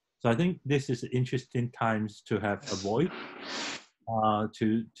 So I think this is interesting times to have a voice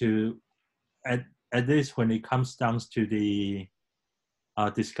at least when it comes down to the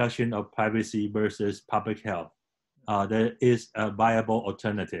discussion of privacy versus public health. There is a viable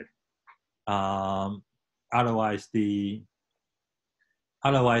alternative. Otherwise,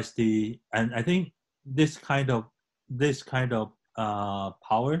 and I think this kind of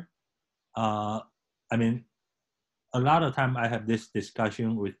power. I mean, a lot of time I have this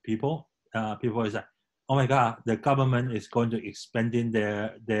discussion with people. People is like, oh my God, the government is going to expanding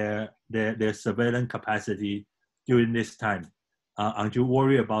their surveillance capacity during this time. Aren't you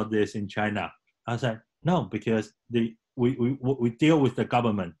worried about this in China? I was like, no, because we deal with the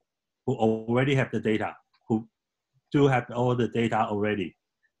government who already have the data, who do have all the data already.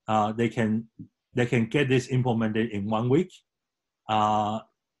 They can get this implemented in 1 week.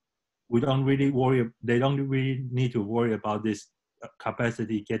 We don't really worry. They don't really need to worry about this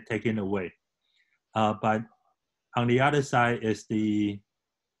capacity get taken away. But on the other side is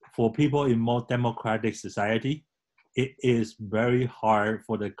for people in more democratic society, it is very hard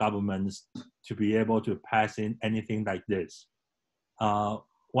for the governments to be able to pass in anything like this.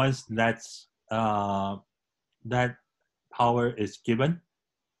 Once that power is given,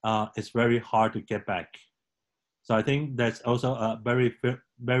 it's very hard to get back. So I think that's also a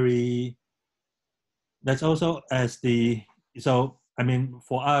that's also so I mean,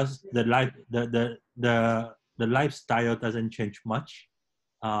 for us, the lifestyle doesn't change much.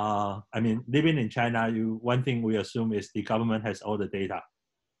 I mean, living in China, one thing we assume is the government has all the data.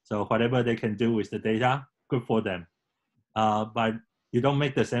 So whatever they can do with the data, good for them. But you don't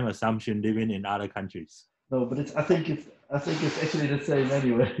make the same assumption living in other countries. No, but I think it's actually the same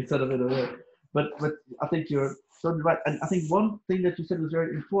anyway. It's sort of in a way. But I think you're totally right. And I think one thing that you said was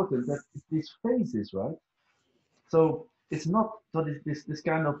very important, that it's these phases, right? So it's not so this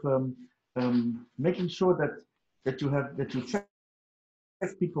kind of making sure that you check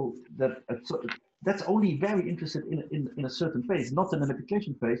people that's only very interested in a certain phase, not in the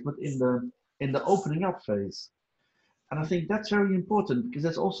mitigation phase, but in the opening up phase. And I think that's very important because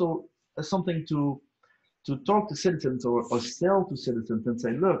that's also something to talk to citizens or sell to citizens and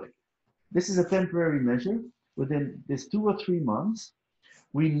say, look, this is a temporary measure. Within this 2 or 3 months,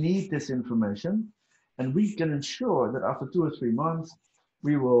 we need this information, and we can ensure that after 2 or 3 months,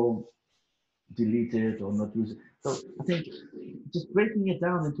 we will delete it or not use it. So I think just breaking it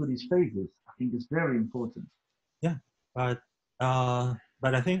down into these phases, I think is very important. Yeah, but I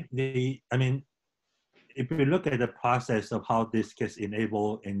think if we look at the process of how this gets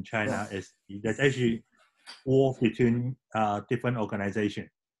enabled in China, is there's actually war between different organizations.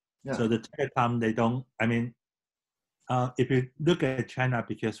 Yeah. So the telecom, they don't. If you look at China,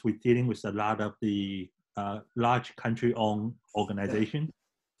 because we're dealing with a lot of the large country-owned organizations,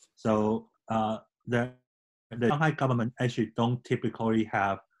 so the Shanghai government actually don't typically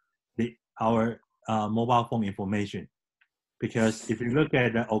have our mobile phone information, because if you look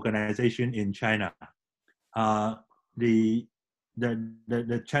at the organization in China, the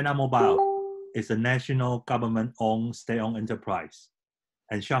China Mobile is a national government-owned state-owned enterprise,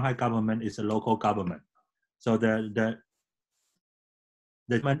 and Shanghai government is a local government. So the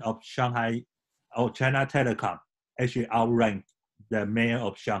government of Shanghai or China Telecom actually outranked the mayor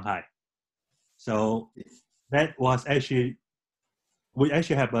of Shanghai. So that was actually, we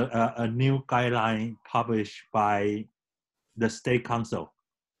actually have a new guideline published by the State Council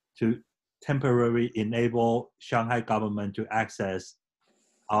to temporarily enable Shanghai government to access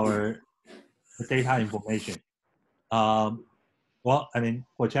our data information. For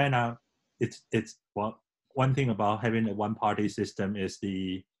China, it's one thing about having a one-party system is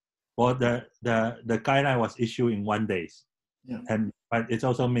the guideline was issued in 1 day, but it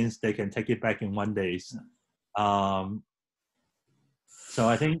also means they can take it back in 1 day. So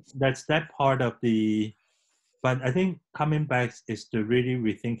I think that's that part of the. But I think coming back is to really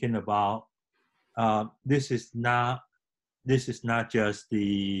rethinking about this is not just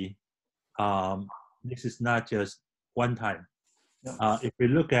one time. If we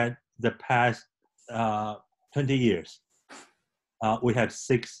look at the past 20 years, we have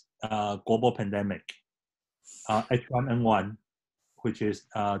 6 global pandemic. H1N1, which is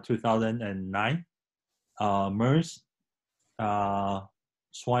 2009, MERS,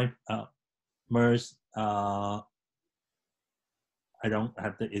 swine, MERS. I don't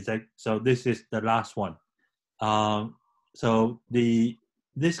have the exact. So this is the last one. So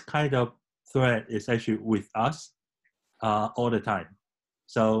this kind of threat is actually with us all the time.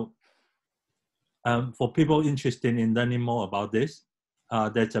 So for people interested in learning more about this,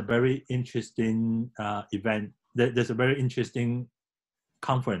 that's a very interesting event. There's a very interesting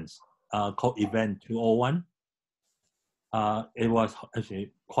conference called Event 201. It was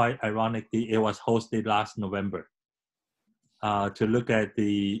actually quite ironically, it was hosted last November to look at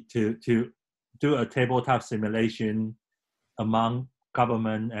to do a tabletop simulation among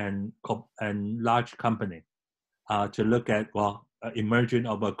government and large company to look at emergence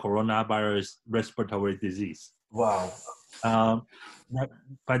of a coronavirus respiratory disease. Wow.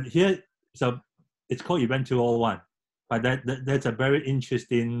 But here, so it's called Event 201, but that's a very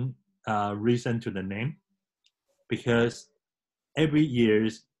interesting reason to the name, because every year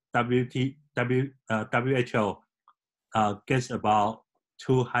WHO gets about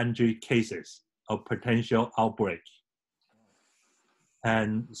 200 cases of potential outbreak.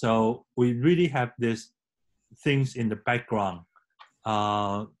 And so we really have these things in the background.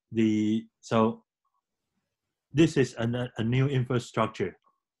 So this is a new infrastructure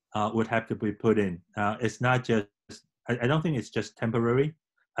would have to be put in. It's not just, I don't think it's just temporary.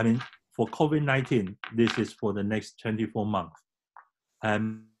 I mean, for COVID-19, this is for the next 24 months.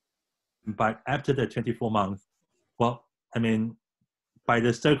 But after the 24 months, well, I mean, by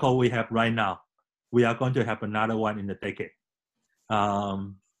the circle we have right now, we are going to have another one in the decade.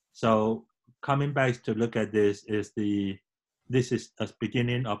 So coming back to look at this is this is a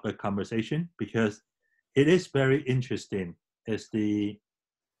beginning of the conversation, because it is very interesting. If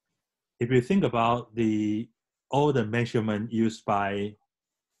you think about all the measurement used by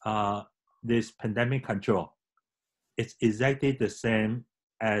this pandemic control, it's exactly the same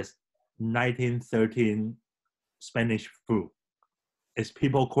as 1913 Spanish flu. It's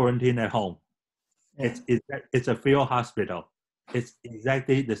people quarantined at home. Yeah. It's a field hospital. It's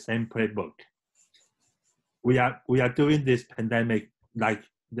exactly the same playbook. We are doing this pandemic like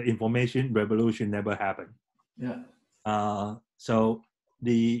the information revolution never happened. Yeah. So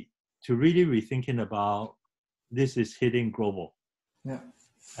to really rethinking about this is hitting global. Yeah.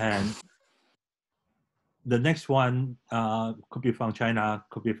 And the next one could be from China,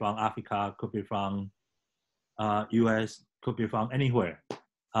 could be from Africa, could be from US, could be from anywhere.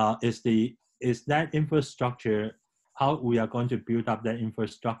 Is that infrastructure how we are going to build up that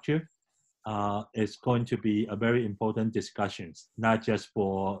infrastructure is going to be a very important discussions, not just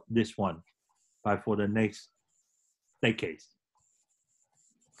for this one, but for the next decades.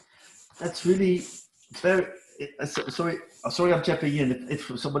 That's really very. Sorry, I'm jumping in.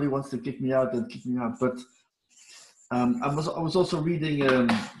 If somebody wants to kick me out, then kick me out. But I was also reading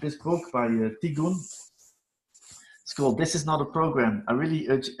this book by Tigun. It's called "This Is Not a Program." I really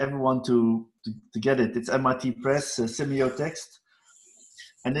urge everyone to get it. It's MIT Press, semiotext,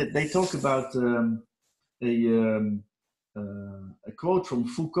 and they talk about a quote from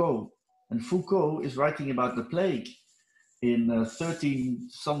Foucault, and Foucault is writing about the plague in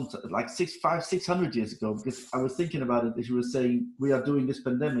 600 years ago, because I was thinking about it as you were saying, we are doing this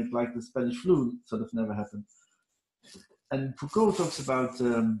pandemic like the Spanish flu sort of never happened. And Foucault talks about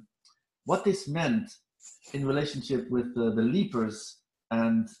what this meant in relationship with the lepers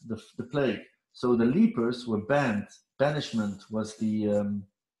and the plague. So the lepers were banned. Banishment was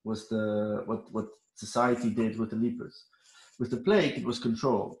what society did with the lepers. With the plague, it was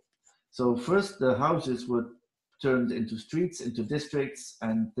control. So first the houses were turned into streets, into districts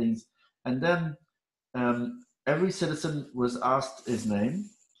and things. And then every citizen was asked his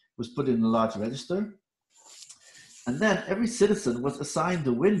name, was put in a large register. And then every citizen was assigned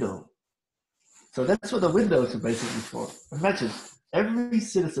a window. So that's what the windows are basically for. Imagine, every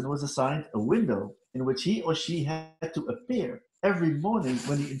citizen was assigned a window in which he or she had to appear every morning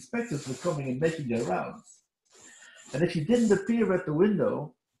when the inspectors were coming and making their rounds. And if you didn't appear at the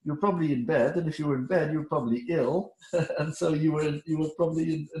window, you're probably in bed, and if you were in bed, you were probably ill, and so you were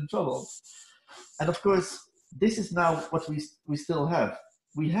probably in trouble. And of course, this is now what we still have.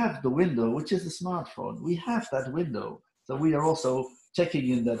 We have the window, which is the smartphone. We have that window, so we are also checking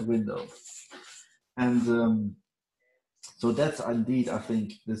in that window. And so that's indeed, I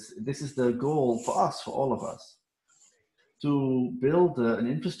think, this is the goal for us, for all of us, to build an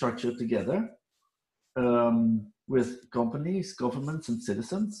infrastructure together with companies, governments, and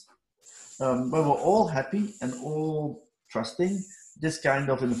citizens, where we're all happy and all trusting this kind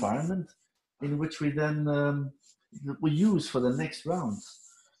of environment in which we then we use for the next rounds.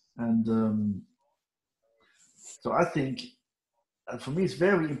 And so I think, for me, it's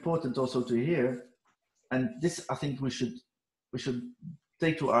very important also to hear, and this I think we should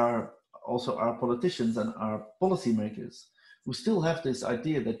take to our politicians and our policymakers, who still have this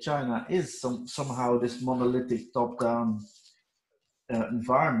idea that China is somehow this monolithic top-down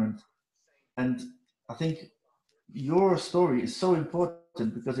environment. And I think your story is so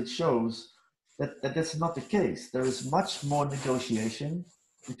important because it shows that that's not the case. There is much more negotiation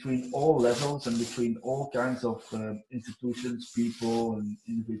between all levels and between all kinds of institutions, people, and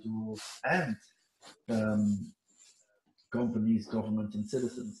individuals, and companies, governments, and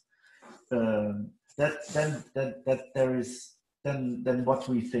citizens. That there is then what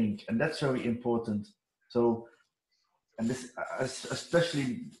we think, and that's very important. So, and this I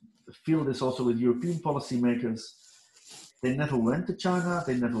especially feel this also with European policymakers. They never went to China,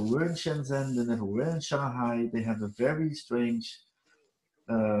 they never were in Shenzhen, they never were in Shanghai. They have a very strange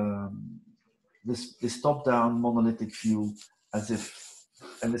this top-down monolithic view, as if,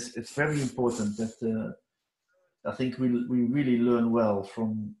 and it's very important that I think we really learn well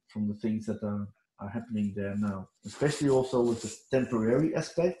from the things that are happening there now, especially also with the temporary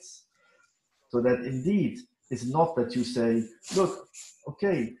aspects, so that indeed it's not that you say, look,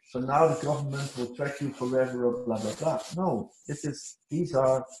 okay, so now the government will track you forever, or blah blah blah. No, these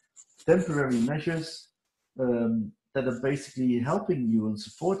are temporary measures that are basically helping you and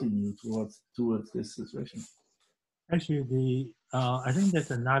supporting you towards this situation. Actually, I think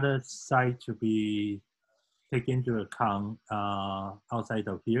there's another side to be taken into account outside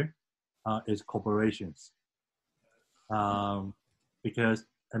of here, is corporations. Because,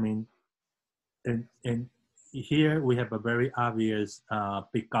 I mean, in here we have a very obvious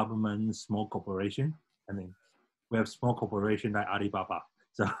big government, small corporation. I mean, we have small corporation like Alibaba.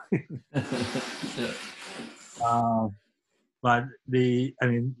 So, but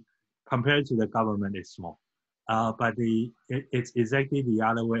compared to the government, it's small. But it's exactly the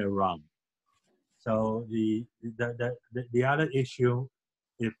other way around. So the other issue,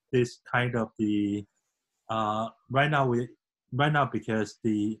 if this kind of right now because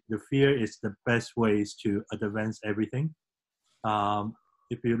the fear is the best ways to advance everything.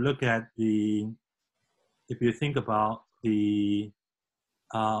 If you look at if you think about when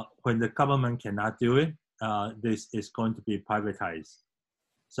the government cannot do it, this is going to be privatized.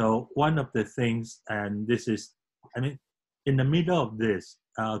 So one of the things, and this is, I mean, in the middle of this,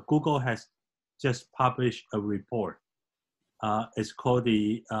 Google has just published a report. It's called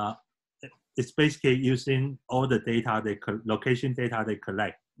it's basically using all the data, location data they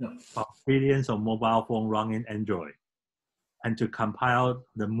collect from billions of mobile phone running Android, and to compile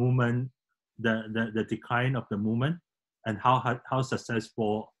the movement, the decline of the movement, and how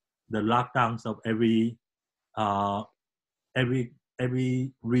successful the lockdowns of every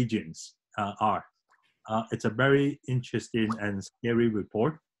regions are. It's a very interesting and scary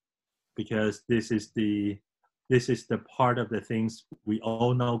report, because this is the part of the things we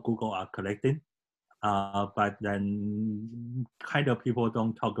all know Google are collecting, but then kind of people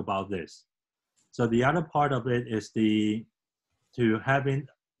don't talk about this. So the other part of it is to having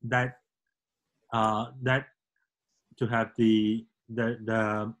that to have the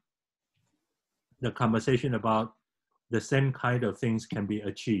conversation about the same kind of things can be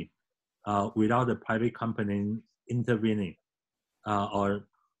achieved without the private company intervening or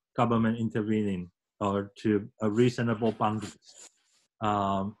government intervening, or to a reasonable boundaries.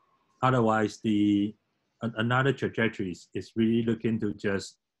 Otherwise, another trajectory is really looking to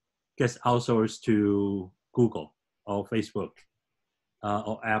just get outsourced to Google or Facebook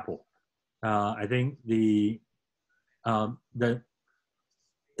or Apple. I think in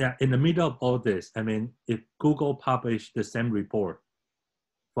the middle of all this, I mean, if Google published the same report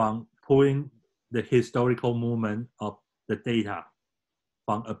from pulling the historical movement of the data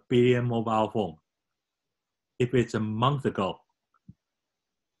from 1 billion mobile phone, if it's a month ago,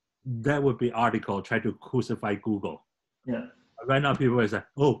 that would be article try to crucify Google. Yeah. Right now, people are saying,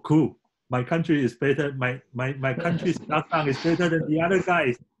 "Oh, cool! My country is better. My country's lockdown is better than the other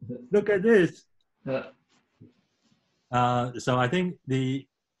guys. Look at this." Yeah. So I think I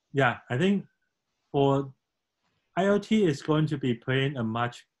think for IoT is going to be playing a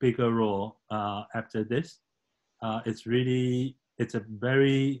much bigger role after this. It's a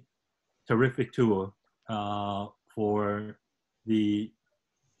very terrific tool for the.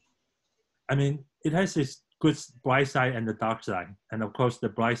 I mean, it has its good bright side and the dark side, and of course, the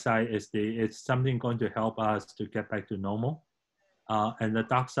bright side is it's something going to help us to get back to normal, and the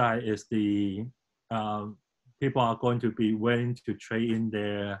dark side is people are going to be willing to trade in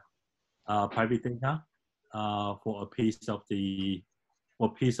their private data for peace of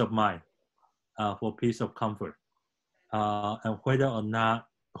mind, for peace of comfort, and whether or not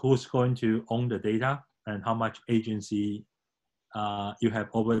who's going to own the data and how much agency you have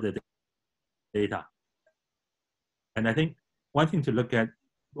over the data. And I think one thing to look at,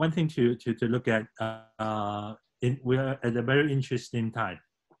 we are at a very interesting time,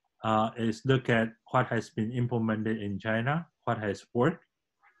 is look at what has been implemented in China, what has worked,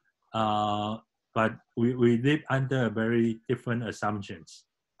 but we live under very different assumptions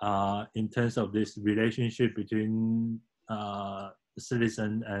in terms of this relationship between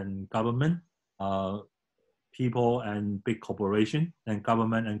citizen and government, people and big corporation, and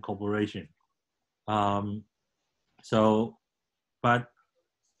government and corporation. But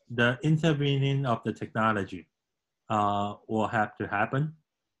the intervening of the technology will have to happen.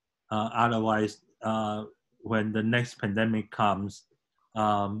 Otherwise, when the next pandemic comes,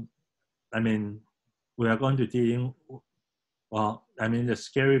 I mean, we are going to the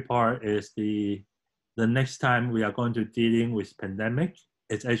scary part is the next time we are going to dealing with pandemic,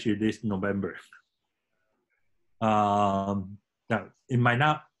 it's actually this November. It might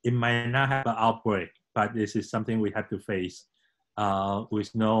not have an outbreak, but this is something we have to face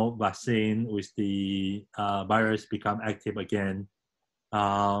with no vaccine, with the virus become active again.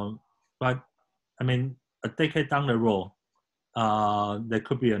 But I mean, a decade down the road, there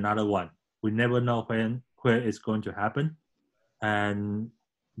could be another one. We never know where it's going to happen. And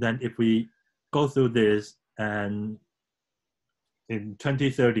then if we go through this and in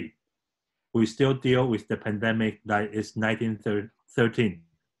 2030, we still deal with the pandemic like it's 1913,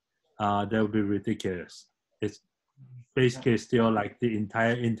 that would be ridiculous. It's basically still like the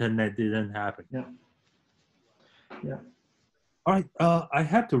entire internet didn't happen. Yeah. Yeah. All right, I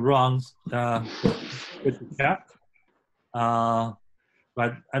have to run with the chat.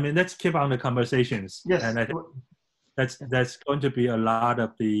 But I mean, let's keep on the conversations. Yes. And I think that's going to be a lot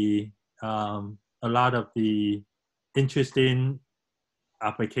of the interesting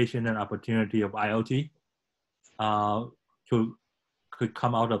application and opportunity of IoT could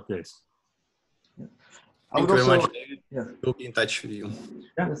come out of this. Yeah. Thank you very much. Yeah. We'll be in touch with you.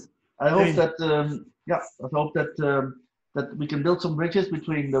 Yeah. Yes. I hope that we can build some bridges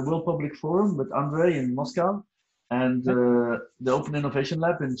between the World Public Forum with Andrey in Moscow and the Open Innovation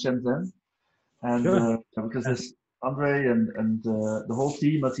Lab in Shenzhen. And because there's Andrey and the whole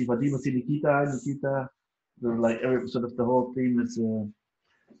team, I see Vadim, I see Nikita, they're like sort of the whole team is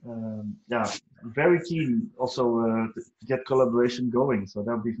very keen also to get collaboration going. So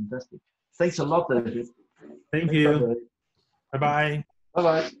that would be fantastic. Thanks a lot, David. Thank you. Bye-bye.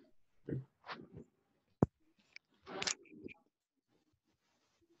 Bye-bye.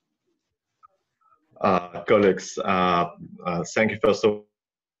 Colleagues, thank you first of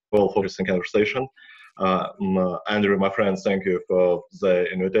all for this conversation. Andrew, my friend, thank you for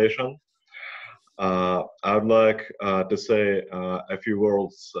the invitation. I would like to say a few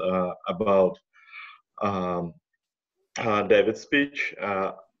words about David's speech.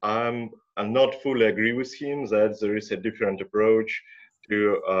 I'm not fully agree with him that there is a different approach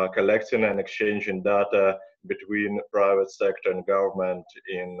to collecting and exchanging data between private sector and government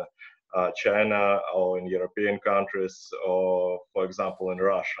in China or in European countries or, for example, in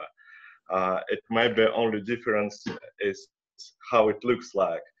Russia. It might be only difference is how it looks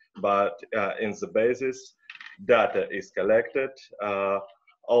like, but in the basis, data is collected.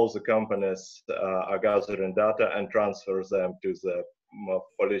 All the companies are gathering data and transfer them to the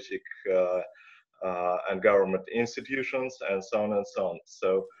political and government institutions and so on and so on.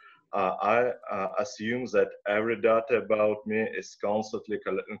 So I assume that every data about me is constantly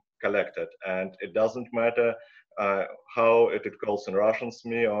collected, and it doesn't matter how it calls in Russian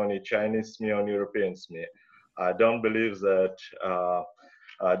SME or in Chinese SME or in European SME. I don't believe that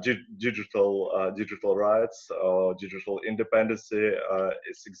digital rights or digital independence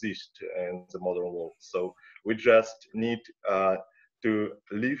exist in the modern world. So we just need to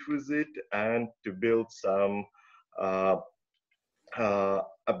live with it and to build some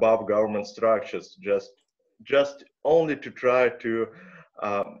above government structures, just only to try to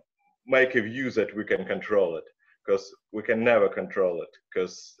make a view that we can control it, because we can never control it,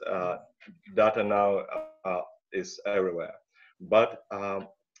 because data now is everywhere. But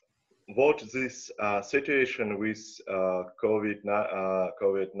what this situation with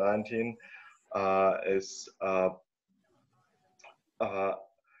COVID-19 is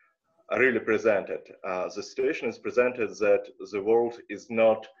really presented. The situation is presented that the world is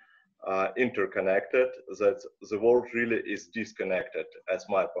not interconnected, that the world really is disconnected, as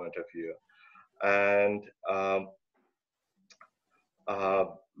my point of view. And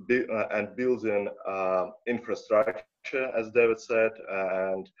building infrastructure, as David said,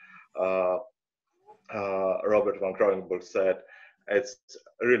 and Robert van Kranenburg said, it's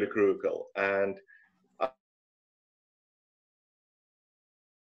really critical. And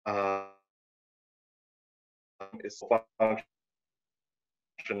it's a function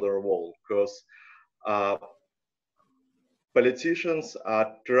of the role, because politicians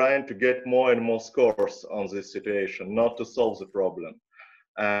are trying to get more and more scores on this situation, not to solve the problem.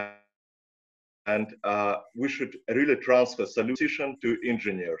 And we should really transfer solution to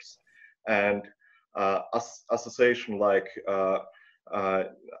engineers. And association like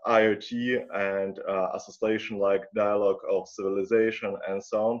IoT and association like Dialogue of Civilization and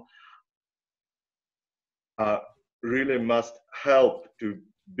so on really must help to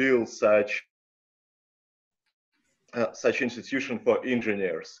build such institution for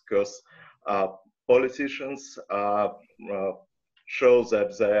engineers, because politicians show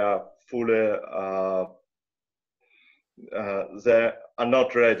that they are fully they are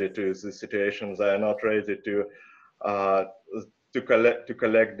not ready to the situation. They are not ready to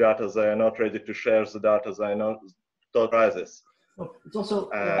collect data. They are not ready to share the data. They are not crisis. It's also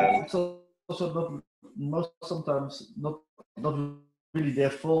not sometimes not really their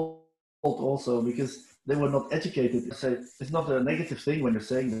fault also, because they were not educated. I say it's not a negative thing when you're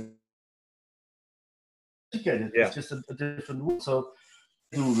saying that. Educated. Yeah. It's just a different rule. So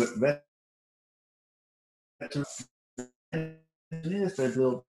engineers, they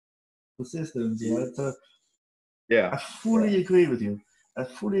build the systems, right? So yeah, I fully agree with you. I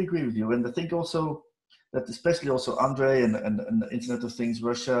fully agree with you. And I think also that especially also Andrey and the Internet of Things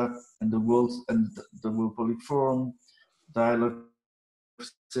Russia and the World Public Forum, Dialogue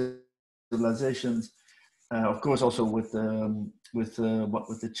Civilizations, of course also with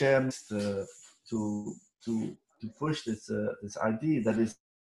the chairman to push this idea that is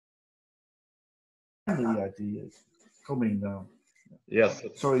the idea coming now. Yes.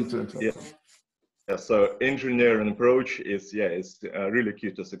 Sorry to interrupt. Yeah. Yeah, so engineering approach is really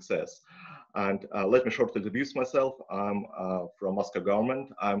key to success. And let me shortly introduce myself. I'm from Moscow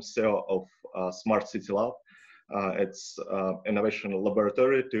government. I'm CEO of Smart City Lab. It's innovation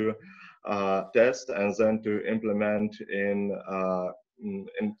laboratory to test and then to implement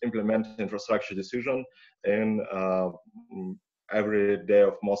implement infrastructure decision in every day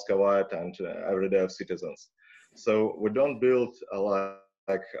of Moscowite and every day of citizens. So we don't build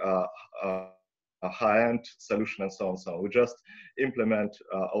like a high-end solution and so on. So we just implement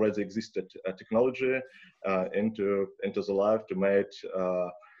already existed technology into the life to make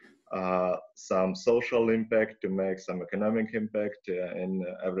some social impact, to make some economic impact in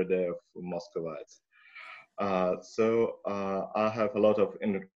everyday of Muscovites. So I have a lot of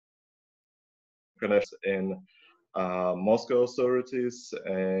connections in Moscow authorities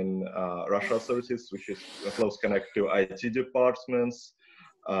and Russia authorities, which is a close connect to IT departments,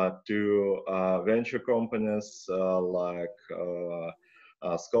 to venture companies like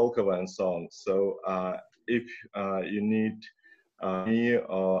Skolkovo and so on. So if you need me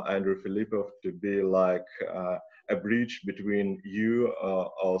or Andrey Filippov to be like a bridge between you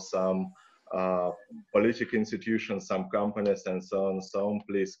or some political institutions, some companies, and so on,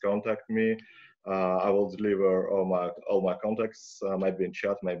 please contact me. I will deliver all my contacts, maybe in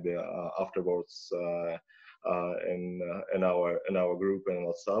chat, maybe afterwards in our group and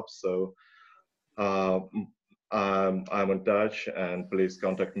WhatsApp. So I'm in touch, and please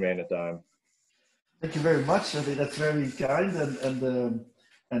contact me anytime. Thank you very much. I think that's very kind,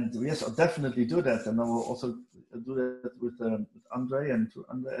 and yes, I'll definitely do that, and I will also do that with Andrey and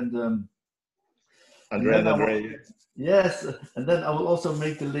Andrey. Yes, and then I will also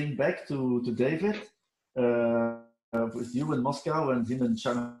make the link back to David with you in Moscow and him in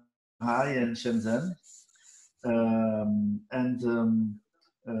Shanghai and Shenzhen.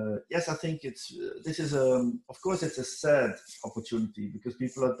 Yes, I think this is of course it's a sad opportunity because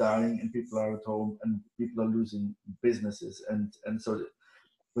people are dying and people are at home and people are losing businesses and so.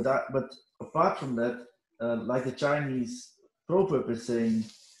 But apart from that, like the Chinese proverb is saying,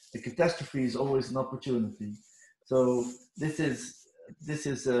 a catastrophe is always an opportunity. So this is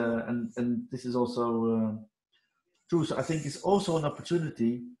and this is also true. So I think it's also an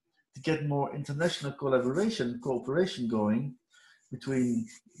opportunity to get more international cooperation going between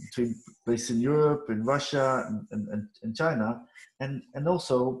places in Europe, in Russia, and China, and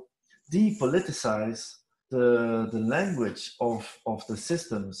also depoliticize the language of the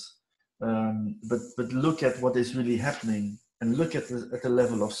systems, but look at what is really happening and look at the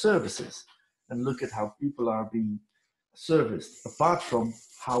level of services and look at how people are being serviced apart from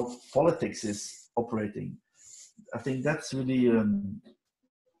how politics is operating. I think that's really, and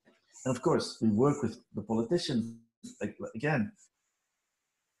of course we work with the politicians again.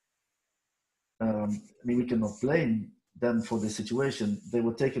 I mean, we cannot blame them for this situation. They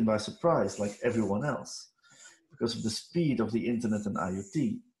were taken by surprise like everyone else because of the speed of the internet and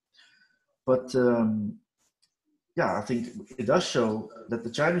IoT. But yeah, I think it does show that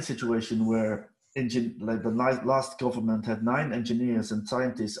the Chinese situation where like the last government had 9 engineers and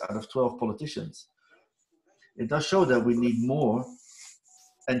scientists out of 12 politicians, it does show that we need more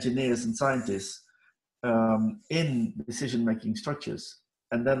engineers and scientists in decision-making structures.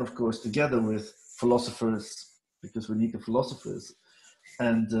 And then, of course, together with philosophers, because we need the philosophers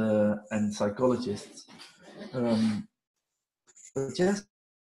and psychologists. But yes,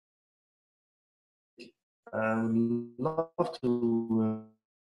 I would love to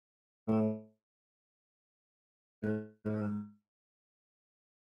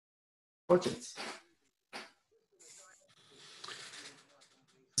projects.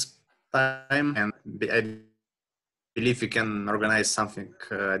 Time, and I believe we can organize something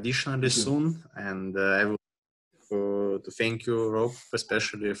additionally soon. And I would like to thank you, Rob,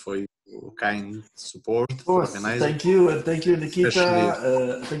 especially for your kind support. Of course, thank you, and thank you,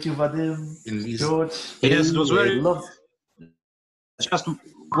 Nikita. Thank you, Vadim, George. Yes, it was very. Just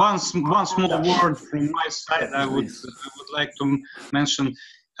one small word from my side. I would like to mention,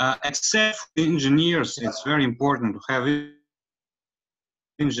 except for the engineers, it's very important to have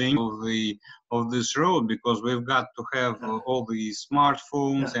engineering of this road, because we've got to have all the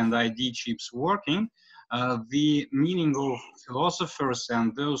smartphones and ID chips working. The meaning of philosophers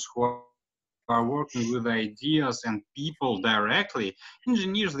and those who are working with ideas and people directly,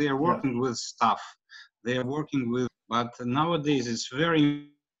 engineers, they are working with stuff. They are working with, but nowadays it's very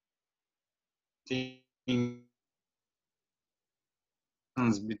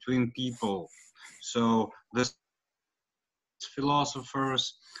between people. So the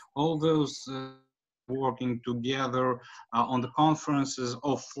philosophers, all those working together on the conferences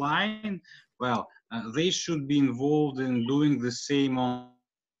offline, well, they should be involved in doing the same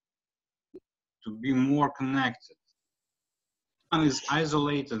to be more connected. One is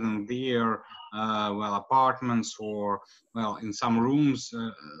isolated in their well, apartments or, well, in some rooms.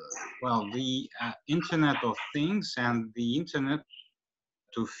 Well, the Internet of Things and the Internet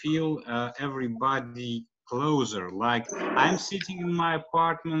to feel everybody closer. Like I'm sitting in my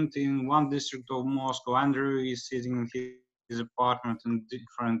apartment in one district of Moscow, Andrey is sitting in his apartment in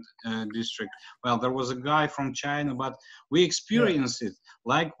different district. Well, there was a guy from China, but we experienced it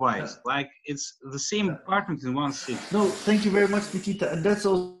likewise, like it's the same apartment in one city. No, thank you very much, Nikita, and that's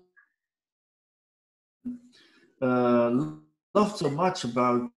also loved so much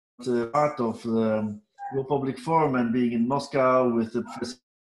about part of the World Public Forum and being in Moscow with the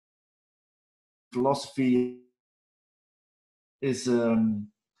philosophy is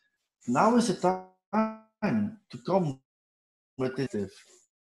now is the time to come with this,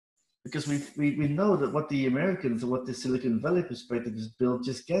 because we know that what the Americans and what the Silicon Valley perspective is built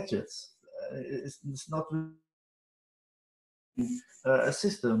just gadgets. It's not a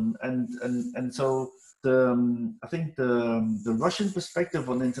system, and so I think the Russian perspective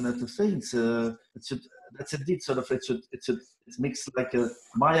on Internet of Things that's indeed sort of it's mixed like a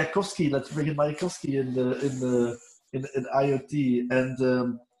Mayakovsky. Let's bring in Mayakovsky in IoT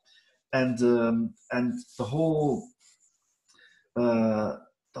and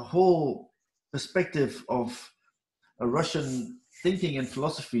the whole perspective of a Russian thinking and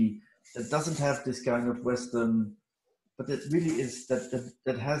philosophy that doesn't have this kind of Western, but it really is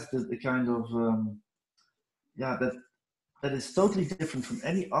that has the kind of that is totally different from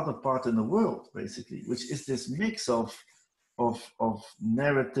any other part in the world, basically, which is this mix of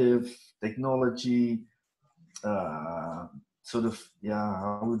narrative, technology, sort of,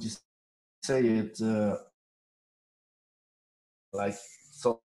 how would you say it, like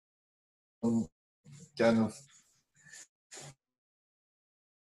some kind of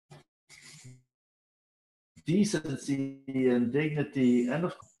decency and dignity, and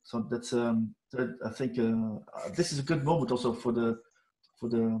of course, so that's I think this is a good moment also for the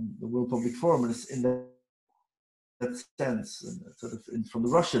World Public Forum, and it's in that sense, and sort of from the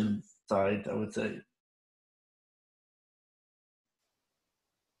Russian side, I would say.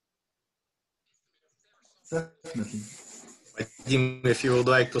 Definitely. Vadim, if you would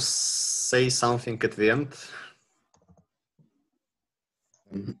like to say something at the end.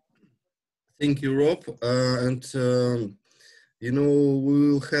 Thank you, Rob. You know, we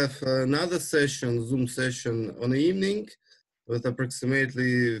will have another session, Zoom session on the evening with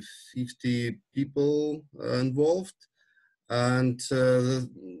approximately 50 people involved. And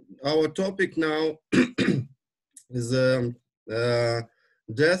our topic now is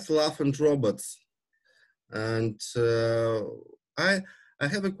death, love, and robots. And I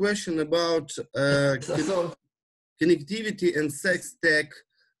have a question about connectivity and sex tech.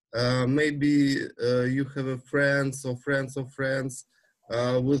 Maybe you have a friends of friends of friends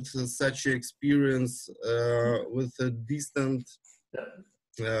with such experience with a distant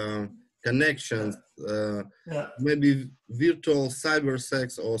connections, maybe virtual cyber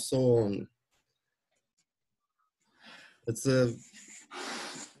sex or so on. It's a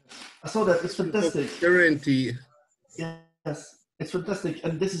I saw that. It's fantastic. Guarantee. Yes, it's fantastic,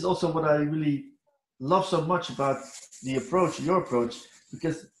 and this is also what I really love so much about the approach, your approach,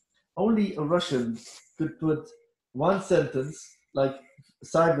 because only a Russian could put one sentence like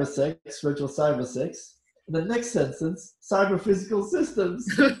cyber sex, virtual cyber sex, in the next sentence, cyber physical systems.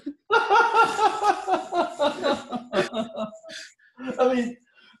 I mean,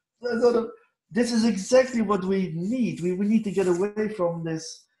 sort of, this is exactly what we need. We need to get away from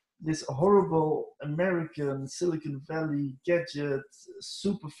this horrible American Silicon Valley gadget,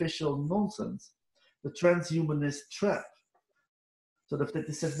 superficial nonsense, the transhumanist trap. Sort of that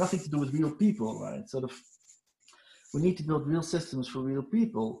this has nothing to do with real people, right? Sort of, we need to build real systems for real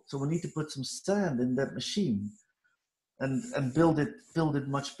people. So we need to put some sand in that machine and build it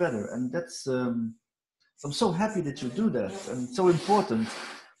much better. And that's I'm so happy that you do that, and so important.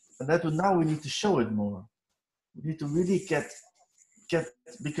 And that now we need to show it more. We need to really get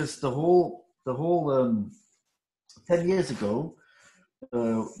because the whole 10 years ago,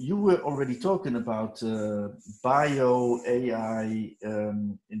 you were already talking about bio AI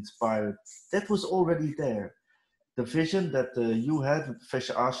inspired. That was already there. The vision that you had with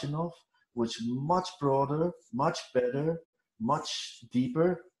Professor Ashinov was much broader, much better, much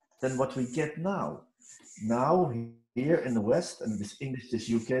deeper than what we get now. Now here in the West, and this English, this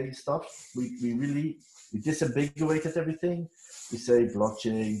UK stuff, we disambiguated everything. We say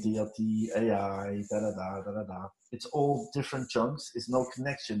blockchain, DLT, AI, da-da-da. It's all different chunks. It's no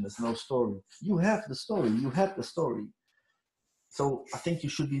connection. There's no story. You have the story. You had the story. So I think you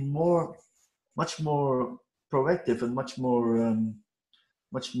should be much more proactive and much more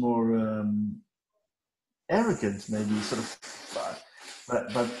arrogant, maybe, sort of.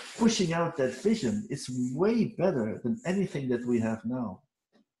 But pushing out that vision is way better than anything that we have now.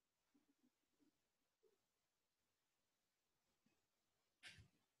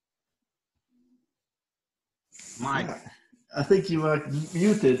 Mike. I think you are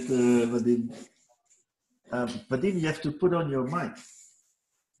muted, Vadim. Vadim, you have to put on your mic.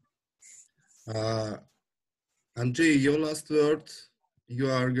 Andrey, your last word. You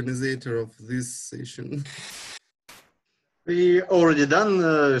are organizer of this session. We already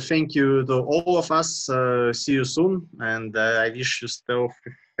done. Thank you to all of us. See you soon, and I wish you still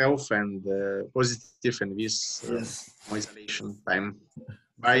health and positive in this Yes. isolation time.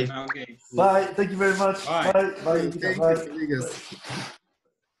 Bye. Okay. Bye. Thank you very much. Bye. Bye. Bye. Nikita. Thank you, Bye. colleagues.